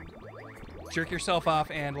time. Jerk yourself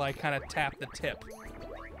off and like kind of tap the tip.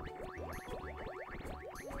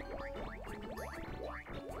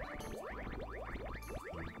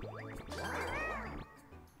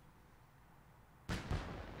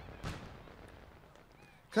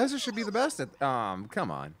 Kaiser should be the best at.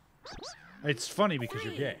 Come on. It's funny because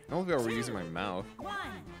you're gay. I don't think I were using my mouth. 1,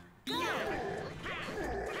 go!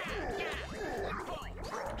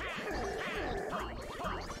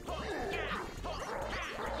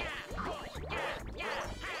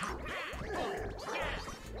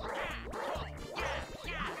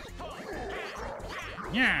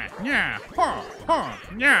 Yeah, yeah, ha, ha,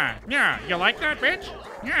 yeah, yeah. You like that, bitch?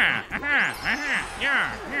 Yeah,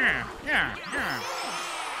 yeah.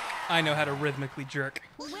 I know how to rhythmically jerk.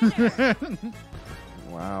 Winner!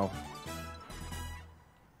 Wow.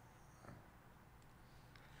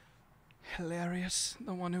 Hilarious.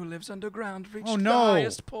 The one who lives underground reached Oh, the no.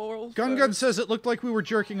 highest pole. Gun Gun says it looked like we were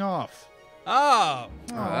jerking off. Oh.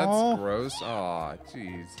 Oh, Aw. that's gross. Oh,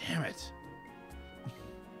 jeez. Damn it.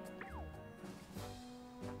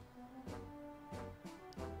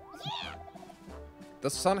 The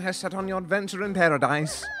sun has set on your adventure in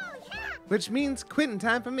paradise. Which means quitting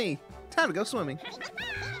time for me. Time to go swimming.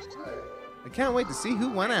 I can't wait to see who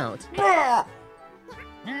went out.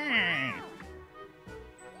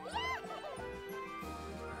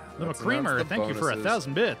 Little Let's Creamer, announce the thank you for bonuses.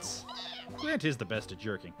 1,000 bits. Grant is the best at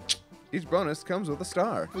jerking. Each bonus comes with a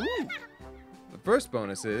star. The first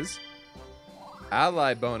bonus is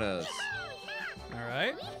Ally Bonus. All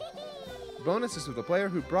right. Bonus is for the player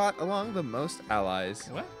who brought along the most allies.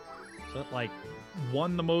 What? Is that like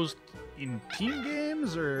won the most in team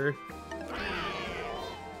games or?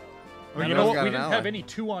 Or you know what? got We an didn't ally. have any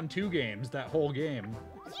 2-on-2 games that whole game.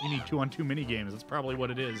 You need 2-on-2 mini games. That's probably what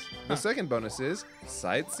it is. The second bonus is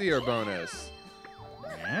Sightseer Bonus.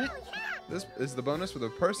 Eh? This is the bonus for the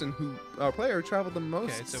person who player who traveled the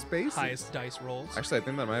most Okay, so spaces. highest dice rolls. Actually, I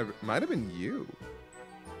think that might have been you.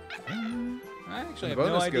 I actually the have no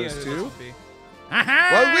bonus idea goes who to- this would be.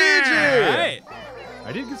 Waluigi! All right.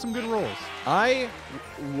 I did get some good rolls. I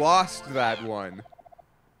lost that one.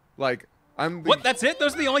 Like, I'm the What? That's it?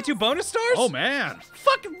 Those are the only 2 bonus stars? Oh man!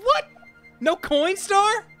 Fucking what? No coin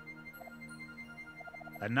star?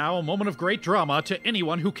 And now a moment of great drama to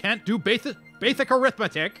anyone who can't do basic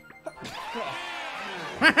arithmetic.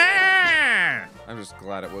 Yeah, I'm just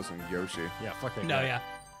glad it wasn't Yoshi. fuck that No, guy. yeah.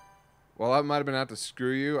 Well, I might have been out to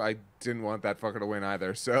screw you. I didn't want that fucker to win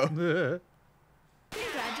either, so. Congratulations.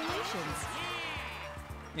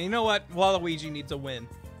 And you know what? Waluigi needs a win.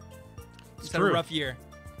 He's had a true. rough year.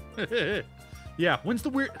 Yeah, when's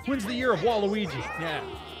the year of Waluigi? Yeah.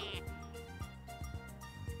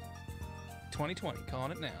 2020,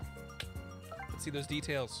 calling it now. Let's see those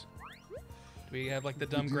details. Do we have like the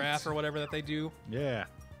dumb graph or whatever that they do? Yeah.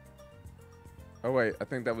 Oh, wait. I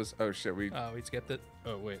think that was. Oh, shit. Oh, we skipped it.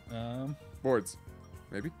 Oh wait. Boards.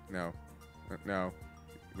 Maybe? No. No.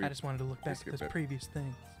 I just wanted to look back at skipped those it. previous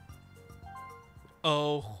things.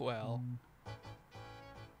 Oh, well.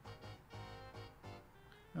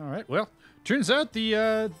 All right. Well, turns out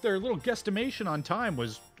their little guesstimation on time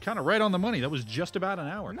was kind of right on the money. That was just about an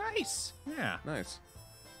hour. Nice. Yeah. Nice.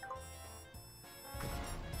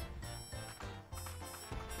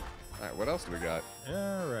 All right. What else do we got?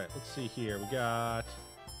 All right. Let's see here. We got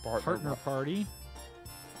partner party,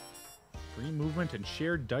 free movement, and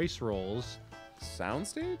shared dice rolls.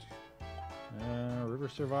 Soundstage? River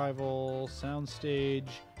survival, soundstage,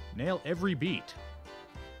 nail every beat,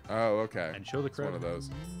 Oh, okay. and show the It's one crowd. of those.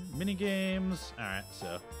 Mini games. All right.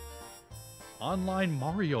 So, online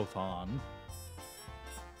Mario-thon.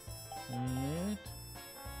 And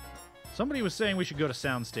somebody was saying we should go to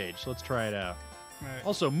soundstage, so let's try it out. All right.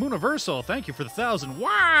 Also, Mooniversal, thank you for the 1,000 bits.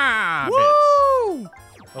 Woo!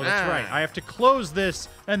 Oh, that's Ah. right. I have to close this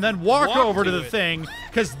and then walk Walk over to to the it. thing,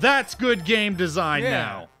 because that's good game design Yeah.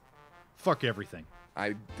 now. Fuck everything.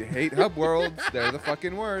 I hate hub worlds. They're the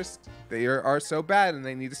fucking worst. They are so bad, and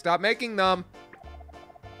they need to stop making them.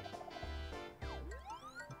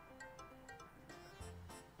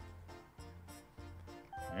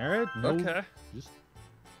 All right. No, Okay. just-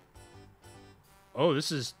 Oh,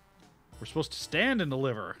 this is... We're supposed to stand and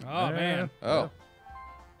deliver. Oh, man. Oh.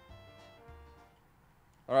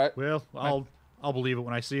 All right. Well, I'll believe it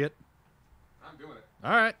when I see it. I'm doing it.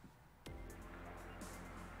 All right.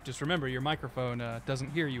 Just remember, your microphone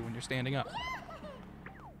doesn't hear you when you're standing up.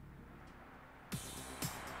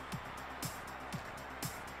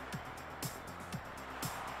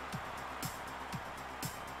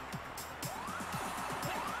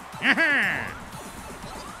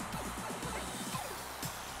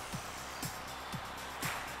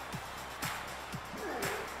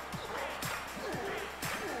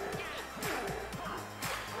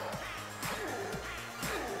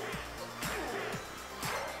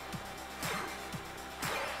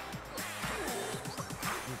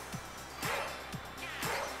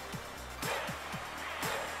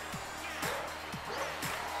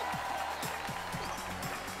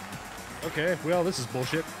 Okay, well, this is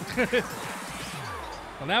bullshit.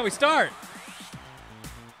 Well, now we start.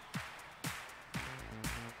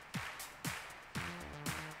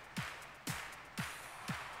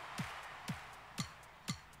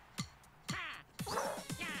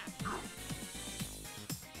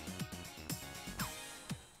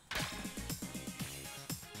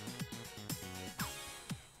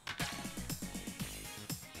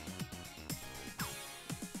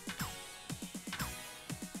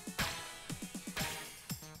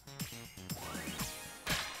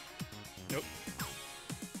 Nope.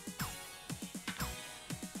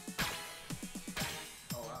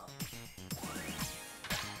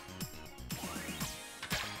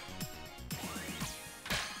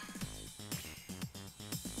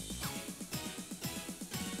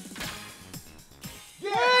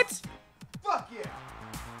 What? Fuck yeah!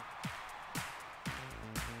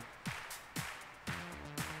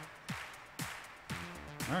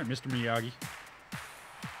 All right, Mr. Miyagi.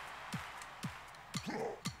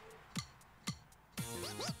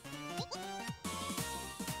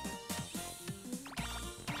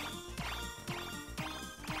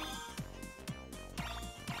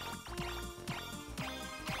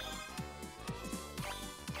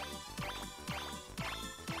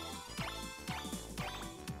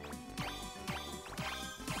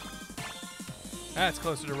 That's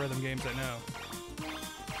closer to rhythm games I know.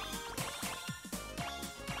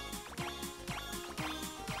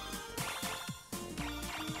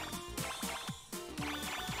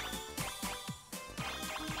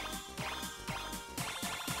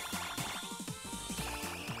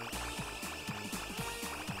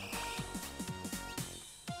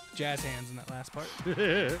 Jazz hands in that last part.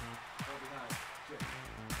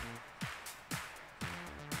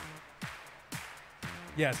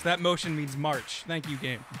 Yes, that motion means march. Thank you,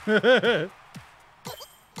 game.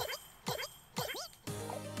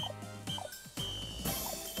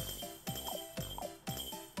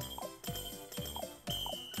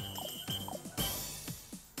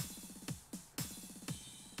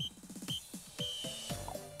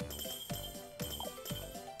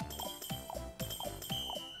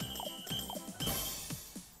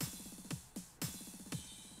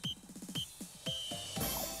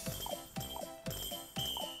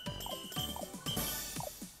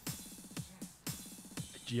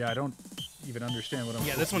 Yeah, I don't even understand what I'm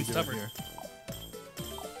Yeah, this supposed one's to be doing tougher.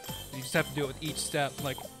 here. You just have to do it with each step,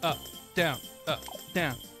 like up, down, up,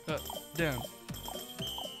 down, up, down. No,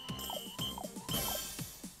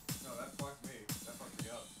 that fucked me. That fucked me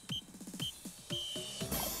up.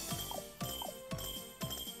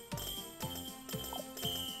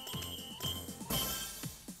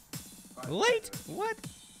 Late? What?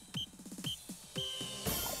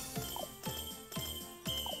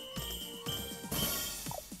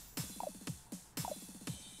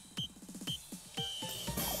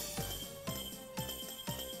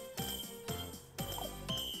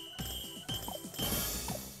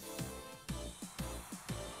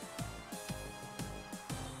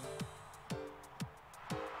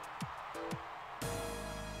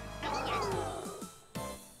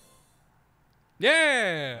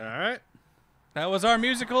 Yeah! All right. That was our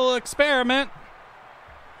musical experiment.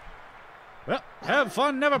 Well, have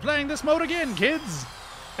fun never playing this mode again, kids.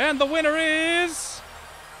 And the winner is...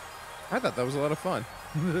 I thought that was a lot of fun.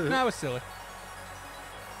 That was silly.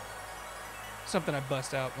 Something I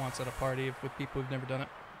bust out once at a party with people who've never done it.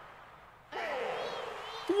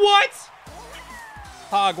 What?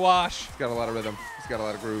 Hogwash. He's got a lot of rhythm. He's got a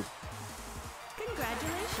lot of groove.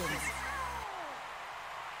 Congratulations.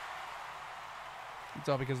 It's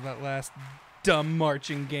all because of that last dumb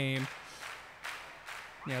marching game.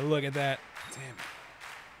 Yeah, look at that. Damn it.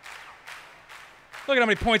 Look at how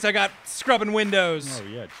many points I got scrubbing windows. Oh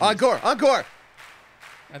yeah. geez. Encore! Encore!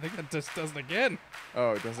 I think that just does it again.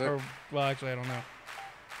 Oh, does it? Or, well, actually, I don't know.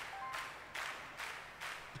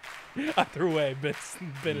 I threw away. Ben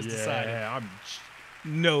has decided. Yeah,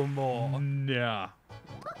 No more. nah.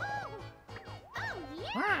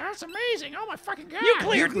 Wow, that's amazing! Oh my fucking god! You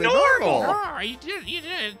cleared cleared normal. normal. Oh, you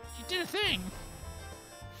did a thing.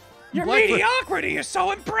 Your Blackfoot- mediocrity is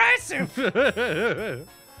so impressive.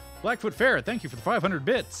 Blackfoot Ferret, thank you for the 500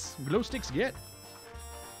 bits. Glow sticks get.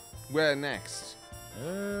 Where next?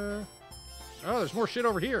 Oh, there's more shit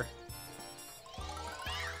over here.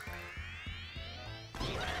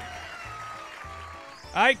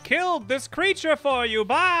 I killed this creature for you.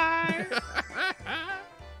 Bye.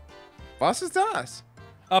 Boss is us.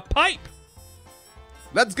 A pipe.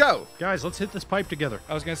 Let's go. Guys, let's hit this pipe together.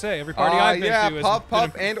 I was gonna say every party I've been Yeah, to has puff, been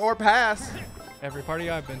puff, and or pass. every party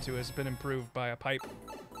I've been to has been improved by a pipe.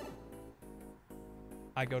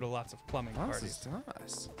 I go to lots of plumbing Boss parties. is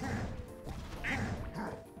us.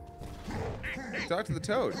 Talk to the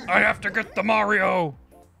toad. I have to get the Mario.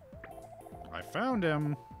 I found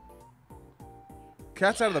him.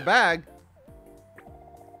 Cat's out of the bag.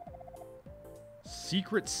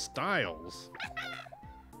 Secret Styles.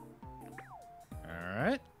 All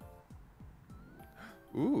right.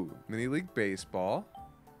 Ooh, mini league baseball.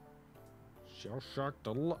 Shell Shock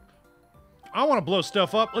Deluxe. I want to blow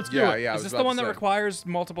stuff up. Let's do Yeah, it. yeah. I Is was this about the to one that say. requires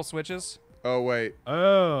multiple switches? Oh wait,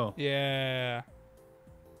 Oh. Yeah,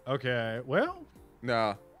 Okay. Well,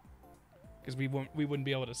 no. because we wouldn't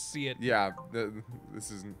be able to see it. Yeah, this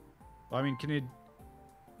isn't. I mean, can you?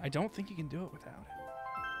 I don't think you can do it without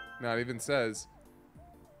it. No, it even says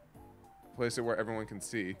place it where everyone can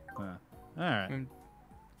see. All right. I mean,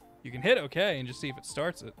 you can hit OK and just see if it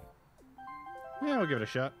starts it. Yeah, we'll give it a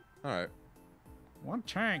shot. All right. One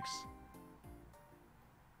tanks.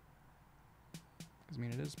 'Cause, I mean,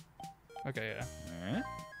 it is. Okay, yeah.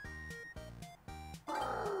 All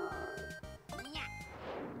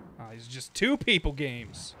right. These are just two people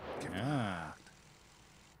games. Ah.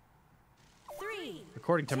 3,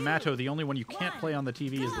 According to Matto, the only one you can't play on the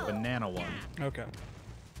TV is the banana one. Okay.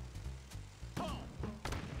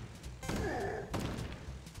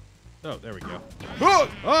 Oh, there we go. Oh!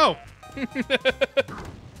 Oh!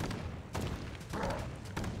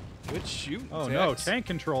 Good shooting. Oh no, Tex. tank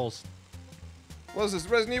controls. What is this?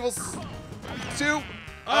 Resident Evil 2?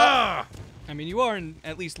 Ah! I mean, you are in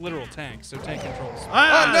at least literal tanks, so tank controls.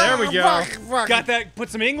 Ah, Oh, no, there we go. fuck, fuck. Got that? Put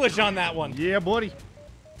some English on that one. Yeah, buddy.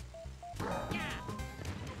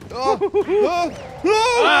 Oh, oh,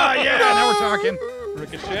 oh, Ah, yeah, now we're talking.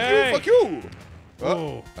 Ricochet. Fuck you.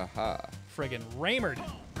 Oh. Aha. Friggin' Raymond.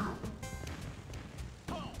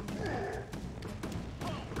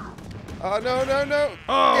 Oh, no, no, no.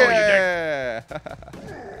 Oh, you yeah.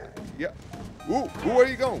 Yeah. Ooh, where are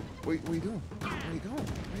you going? Where are you doing? Where are you going?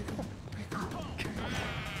 Where are you going? Where are you going?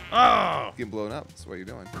 Oh! Getting blown up. That's what you're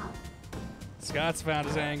doing. Scott's found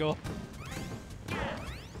his angle.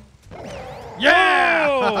 Yeah!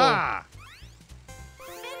 Oh! Ha-ha!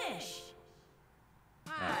 finish.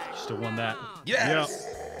 You still won that. Yes. Yep.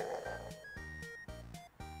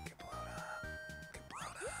 Get blown up. Get blown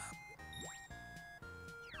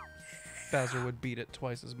up. Bowser would beat it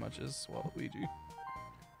twice as much as Waluigi.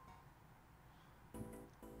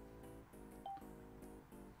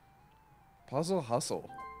 Puzzle hustle.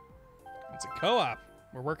 It's a co-op.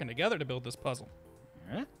 We're working together to build this puzzle.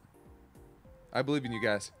 All right. I believe in you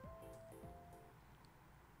guys.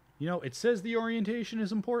 You know, it says the orientation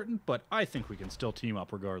is important, but I think we can still team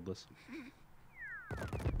up regardless.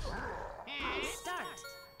 Start.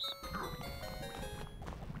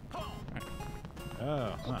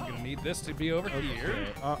 Oh, We're huh. gonna need this to be over here.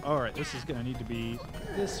 Okay. All right, this is gonna need to be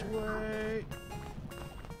this way.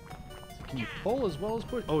 So can you pull as well as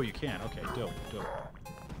push? Oh, you can. Okay, dope, dope.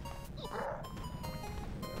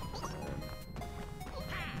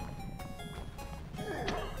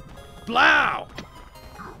 Blow!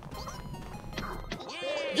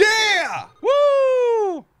 Yeah!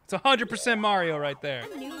 Woo! It's 100% Mario right there.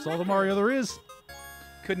 That's all the Mario there is.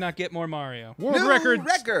 Could not get more Mario. World New record.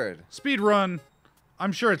 record. Speed run.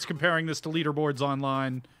 I'm sure it's comparing this to leaderboards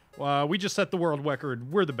online. We just set the world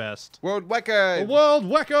record. We're the best. World A record.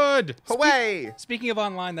 world record! Away. Speaking of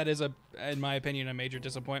online, that is in my opinion, a major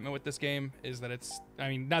disappointment with this game is that it's. I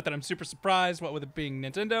mean, not that I'm super surprised, what with it being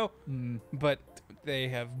Nintendo, but they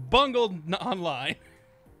have bungled online.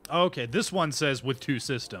 Okay, this one says with 2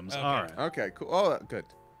 systems. Okay. All right. Okay, cool. Oh, good.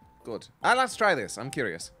 Good. Let's try this. I'm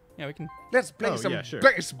curious. Yeah, we can. Let's play Oh, some yeah, sure.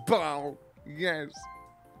 baseball. Yes.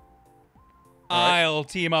 Alright. I'll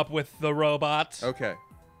team up with the robot. Okay.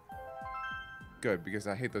 Good, because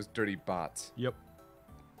I hate those dirty bots. Yep.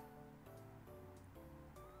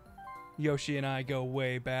 Yoshi and I go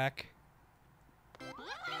way back.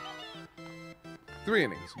 3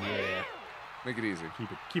 innings. Yeah. Make it easy.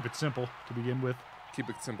 Keep it simple to begin with. Keep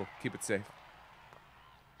it simple. Keep it safe.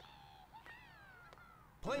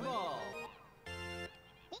 Play ball.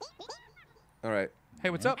 All right. Hey,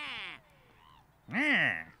 what's up?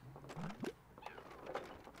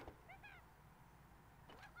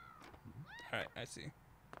 All right, I see.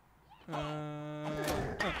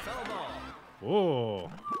 Foul ball.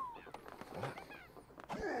 Oh.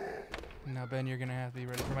 Now, Ben, you're gonna have to be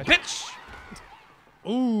ready for my pitch.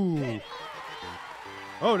 Ooh.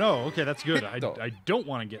 Oh no. Okay, that's good. I Hit don't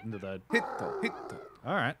want to get into that. Hit.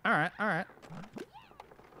 All right. All right. All right.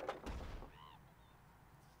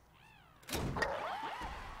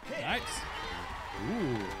 Nice.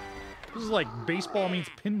 Ooh. This is like baseball meets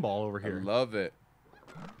pinball over I here. love it.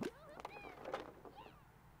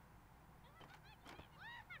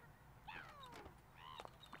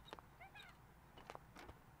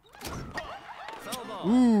 Foul ball.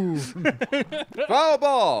 Ooh. Foul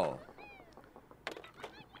ball.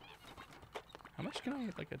 How much can I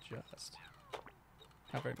like adjust?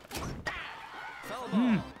 Not very much. Foul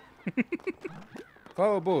ball.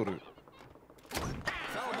 Foul ball.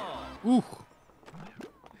 Foul ball. Ooh.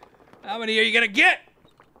 How many are you gonna get?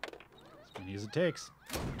 As many as it takes.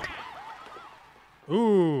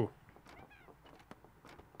 Ooh.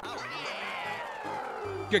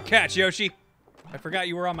 Good catch, Yoshi. I forgot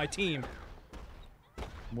you were on my team.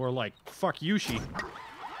 More like fuck Yushi.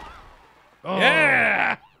 Oh,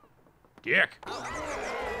 Yeah. dick. Foul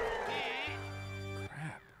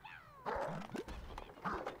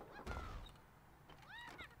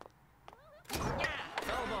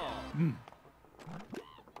ball.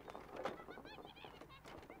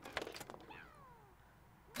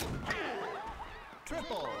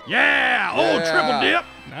 Triple. Yeah. Oh, Yeah. triple dip.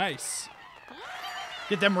 Nice.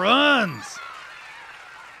 Get them runs.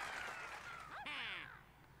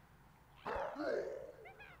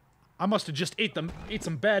 I must have just ate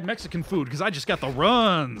some bad Mexican food because I just got the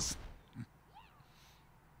runs.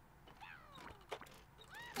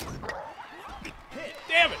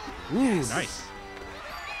 Damn it. Ooh, nice.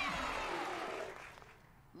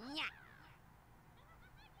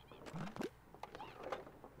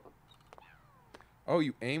 Oh,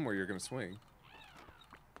 you aim where you're gonna swing.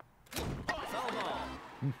 Foul ball.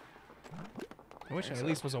 I wish I at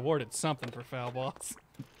least was awarded something for foul balls.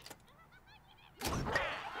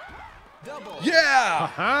 Double. Yeah.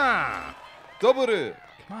 Ha! Double it.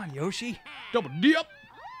 Come on, Yoshi. Double dip.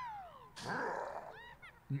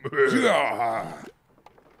 Yeah.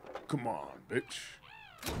 Come on, bitch.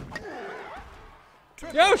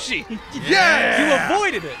 Yoshi! Yes. You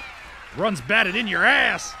avoided it. Runs batted in your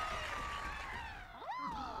ass.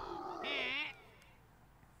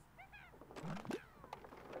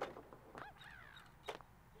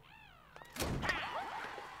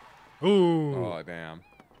 Ooh. Oh damn.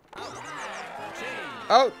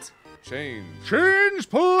 Out. Change. Change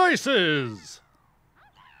places.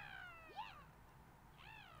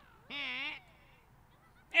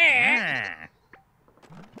 Ah.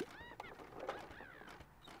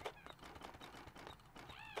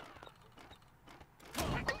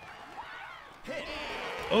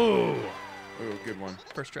 Oh. Oh, good one.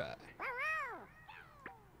 First try. All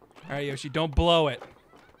right, Yoshi, don't blow it.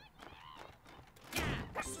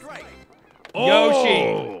 Strike.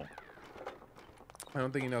 Yoshi. I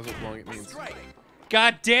don't think he knows what blowing it means. Strike.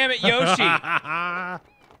 God damn it, Yoshi. Foul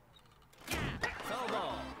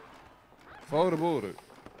ball. Photo border.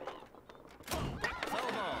 Foul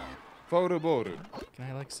ball. Photo border. Can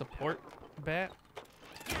I, like, support bat?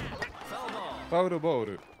 Foul ball. Photo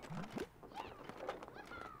border.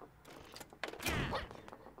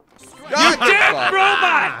 You damn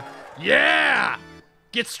robot! Yeah.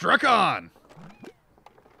 Get struck on.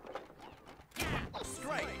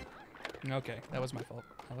 Strike. Okay, that was my fault.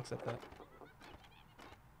 I'll accept that.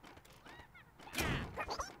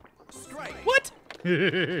 Strike. What? Oh,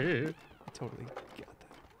 I totally got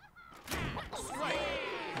that. Strike.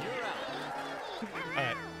 You're out. All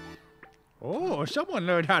right. Oh, someone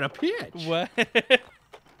learned how to pitch. What?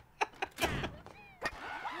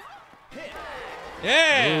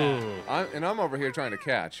 Yeah. Ooh. I'm over here trying to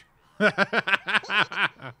catch.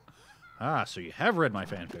 Ah, so you have read my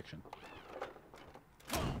fan fiction.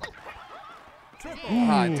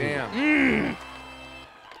 Ah, damn.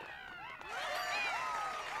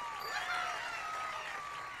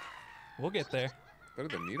 We'll get there. Better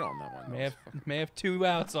than needle on that one. May have 2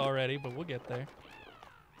 outs already, but we'll get there.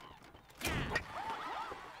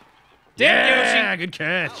 Yeah, good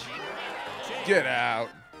catch. Get out.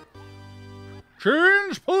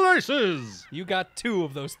 Change places. You got 2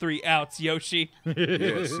 of those 3 outs, Yoshi.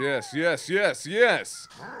 Yes, yes, yes, yes, yes.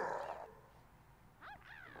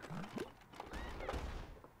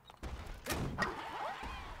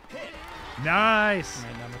 Nice.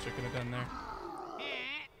 Man, not much I could have done there.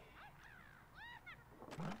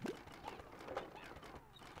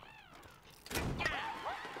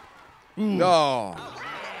 No.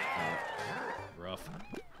 Rough.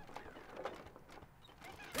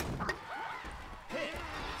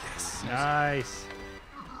 Nice.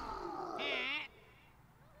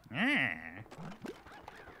 Ah.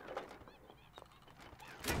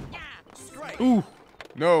 Ooh.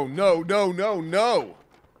 No, no, no, no, no.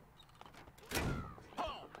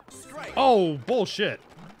 Oh, bullshit.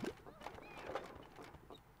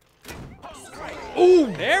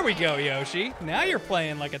 Ooh, there we go, Yoshi. Now you're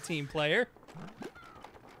playing like a team player.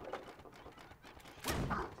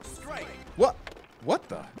 What? What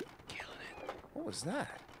the? What was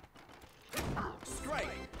that?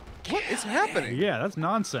 What is happening? Yeah, that's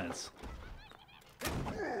nonsense.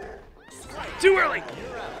 Too early.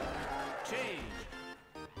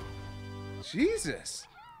 Jesus.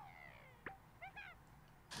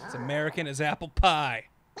 It's American as apple pie.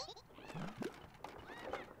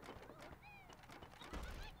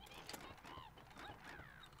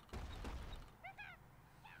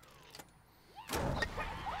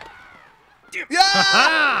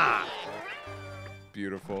 Yeah!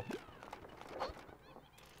 Beautiful.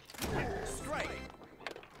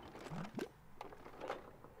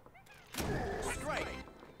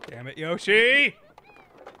 Damn it, Yoshi.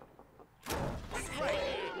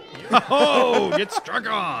 Oh, get struck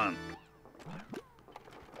on.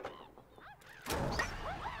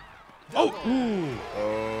 Oh, ooh.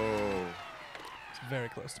 Oh. It's very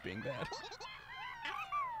close to being bad.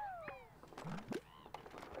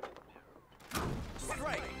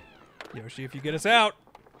 Yoshi, if you get us out.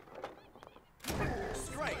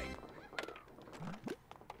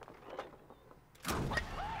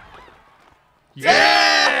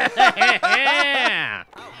 Yeah!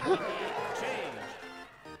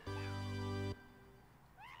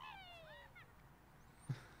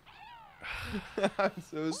 I'm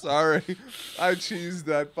so sorry. I cheesed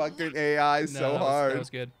that fucking AI so hard. That was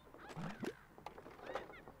good.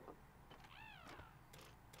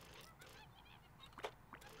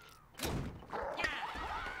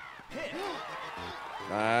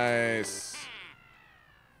 Nice.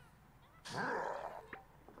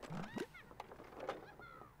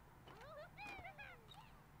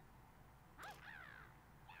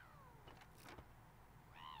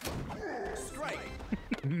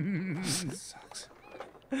 Sucks.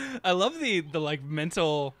 I love the like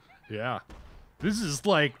mental. Yeah. This is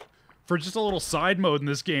like, for just a little side mode in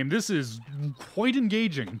this game, this is quite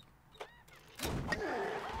engaging.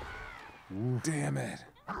 Damn it.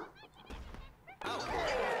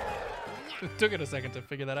 It took it a second to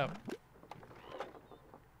figure that out.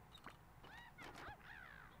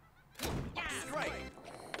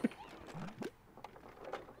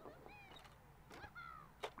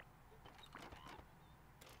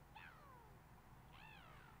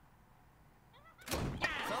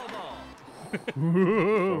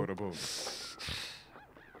 Photo boom.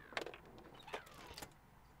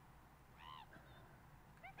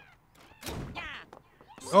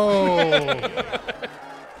 Oh.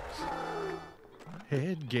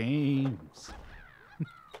 Head games.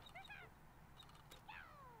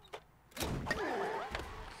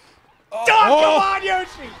 Come on,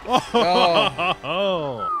 Yoshi!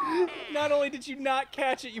 Oh. Not only did you not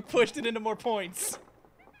catch it, you pushed it into more points.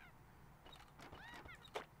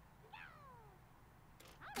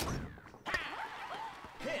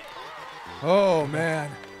 Oh, man.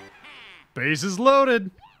 Base is loaded.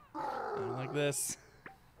 I don't like this.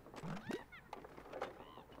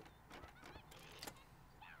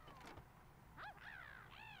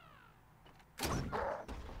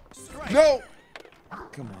 No!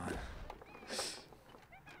 Come on.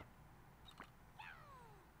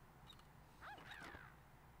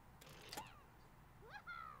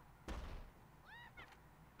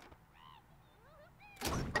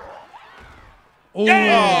 Oh.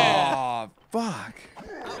 Oh, fuck.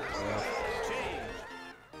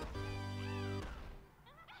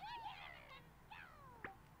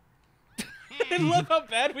 I love how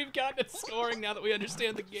bad we've gotten at scoring now that we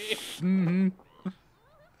understand the game. Mm-hmm.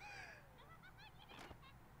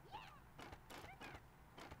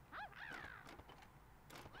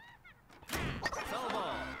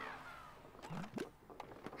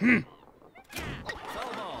 No!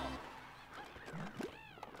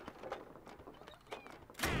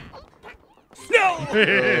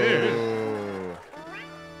 Oh.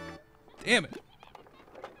 Damn it.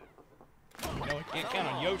 No, I can't count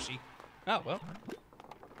on Yoshi. Oh, well.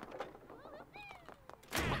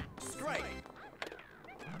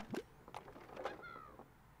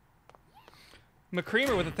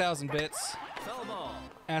 McCreamer with 1,000 bits.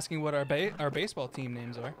 Asking what our baseball team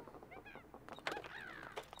names are.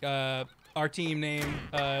 Our team name,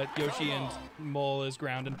 Yoshi and Mole is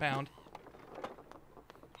Ground and Pound.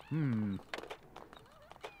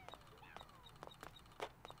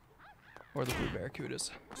 Or the Blue Barracudas.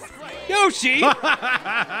 Yoshi!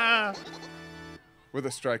 We're the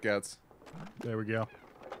strikeouts. There we go.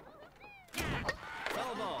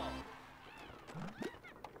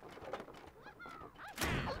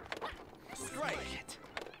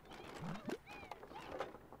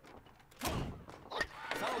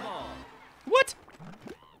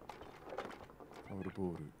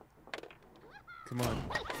 Come on.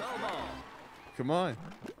 Foul ball. Come on.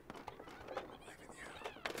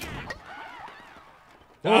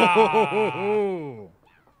 Oh.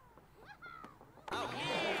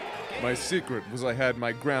 My secret was I had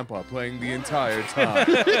my grandpa playing the entire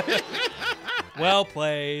time. Well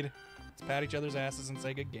played. Let's pat each other's asses and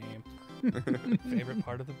say good game. Favorite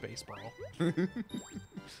part of the baseball.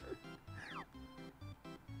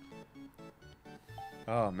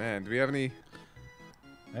 Oh man, do we have any?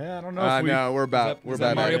 Yeah, I don't know. If we... No, we're about Is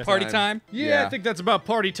that Mario out of Party time? Yeah, I think that's about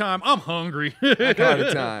party time. I'm hungry.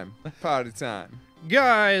 Party time. Party time.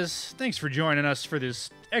 Guys, thanks for joining us for this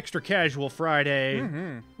extra casual Friday.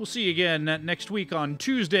 We'll see you again next week on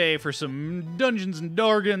Tuesday for some Dungeons and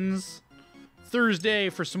Dargons. Thursday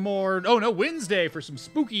for some more. Oh no, Wednesday for some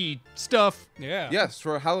spooky stuff. Yeah. Yes,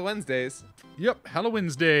 for Halloween Wednesdays. Yep,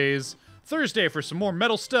 Halloween's days. Thursday for some more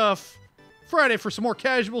metal stuff. Friday for some more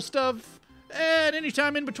casual stuff. And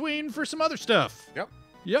anytime in between for some other stuff. Yep.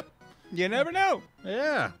 Yep. You never know.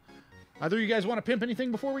 Yeah. Either of you guys want to pimp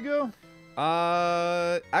anything before we go?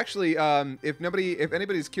 Actually, if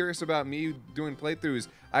anybody's curious about me doing playthroughs,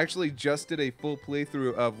 I actually just did a full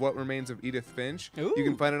playthrough of What Remains of Edith Finch. Ooh. You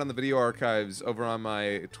can find it on the video archives over on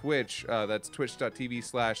my Twitch. That's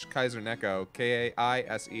twitch.tv/KaiserNeko,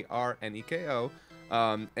 KAISERNEKO.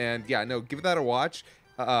 And yeah, no, give that a watch.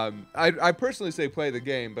 I personally say play the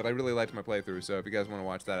game, but I really liked my playthrough, so if you guys want to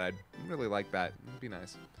watch that, I'd really like that. It'd be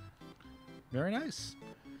nice. Very nice.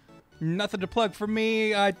 Nothing to plug for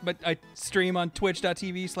me, but I stream on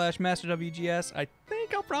twitch.tv/MasterWGS. I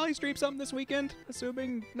think I'll probably stream something this weekend,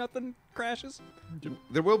 assuming nothing crashes.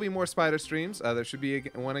 There will be more Spider streams. There should be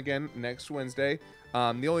one again next Wednesday.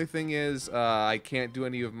 The only thing is I can't do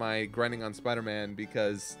any of my grinding on Spider-Man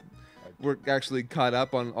because we're actually caught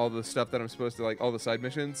up on all the stuff that I'm supposed to, like, all the side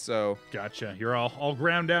missions, so... Gotcha. You're all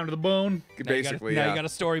ground down to the bone. Basically, now yeah. you got a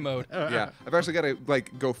story mode. Yeah, I've actually got to,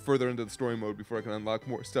 like, go further into the story mode before I can unlock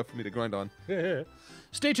more stuff for me to grind on.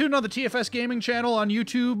 Stay tuned on the TFS Gaming channel on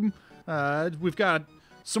YouTube. We've got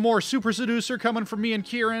some more Super Seducer coming from me and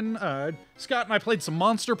Kieran. Scott and I played some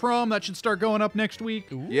Monster Prom. That should start going up next week.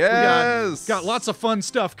 Yes! Got lots of fun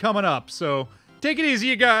stuff coming up, so take it easy,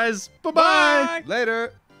 you guys. Bye-bye.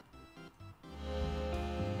 Later!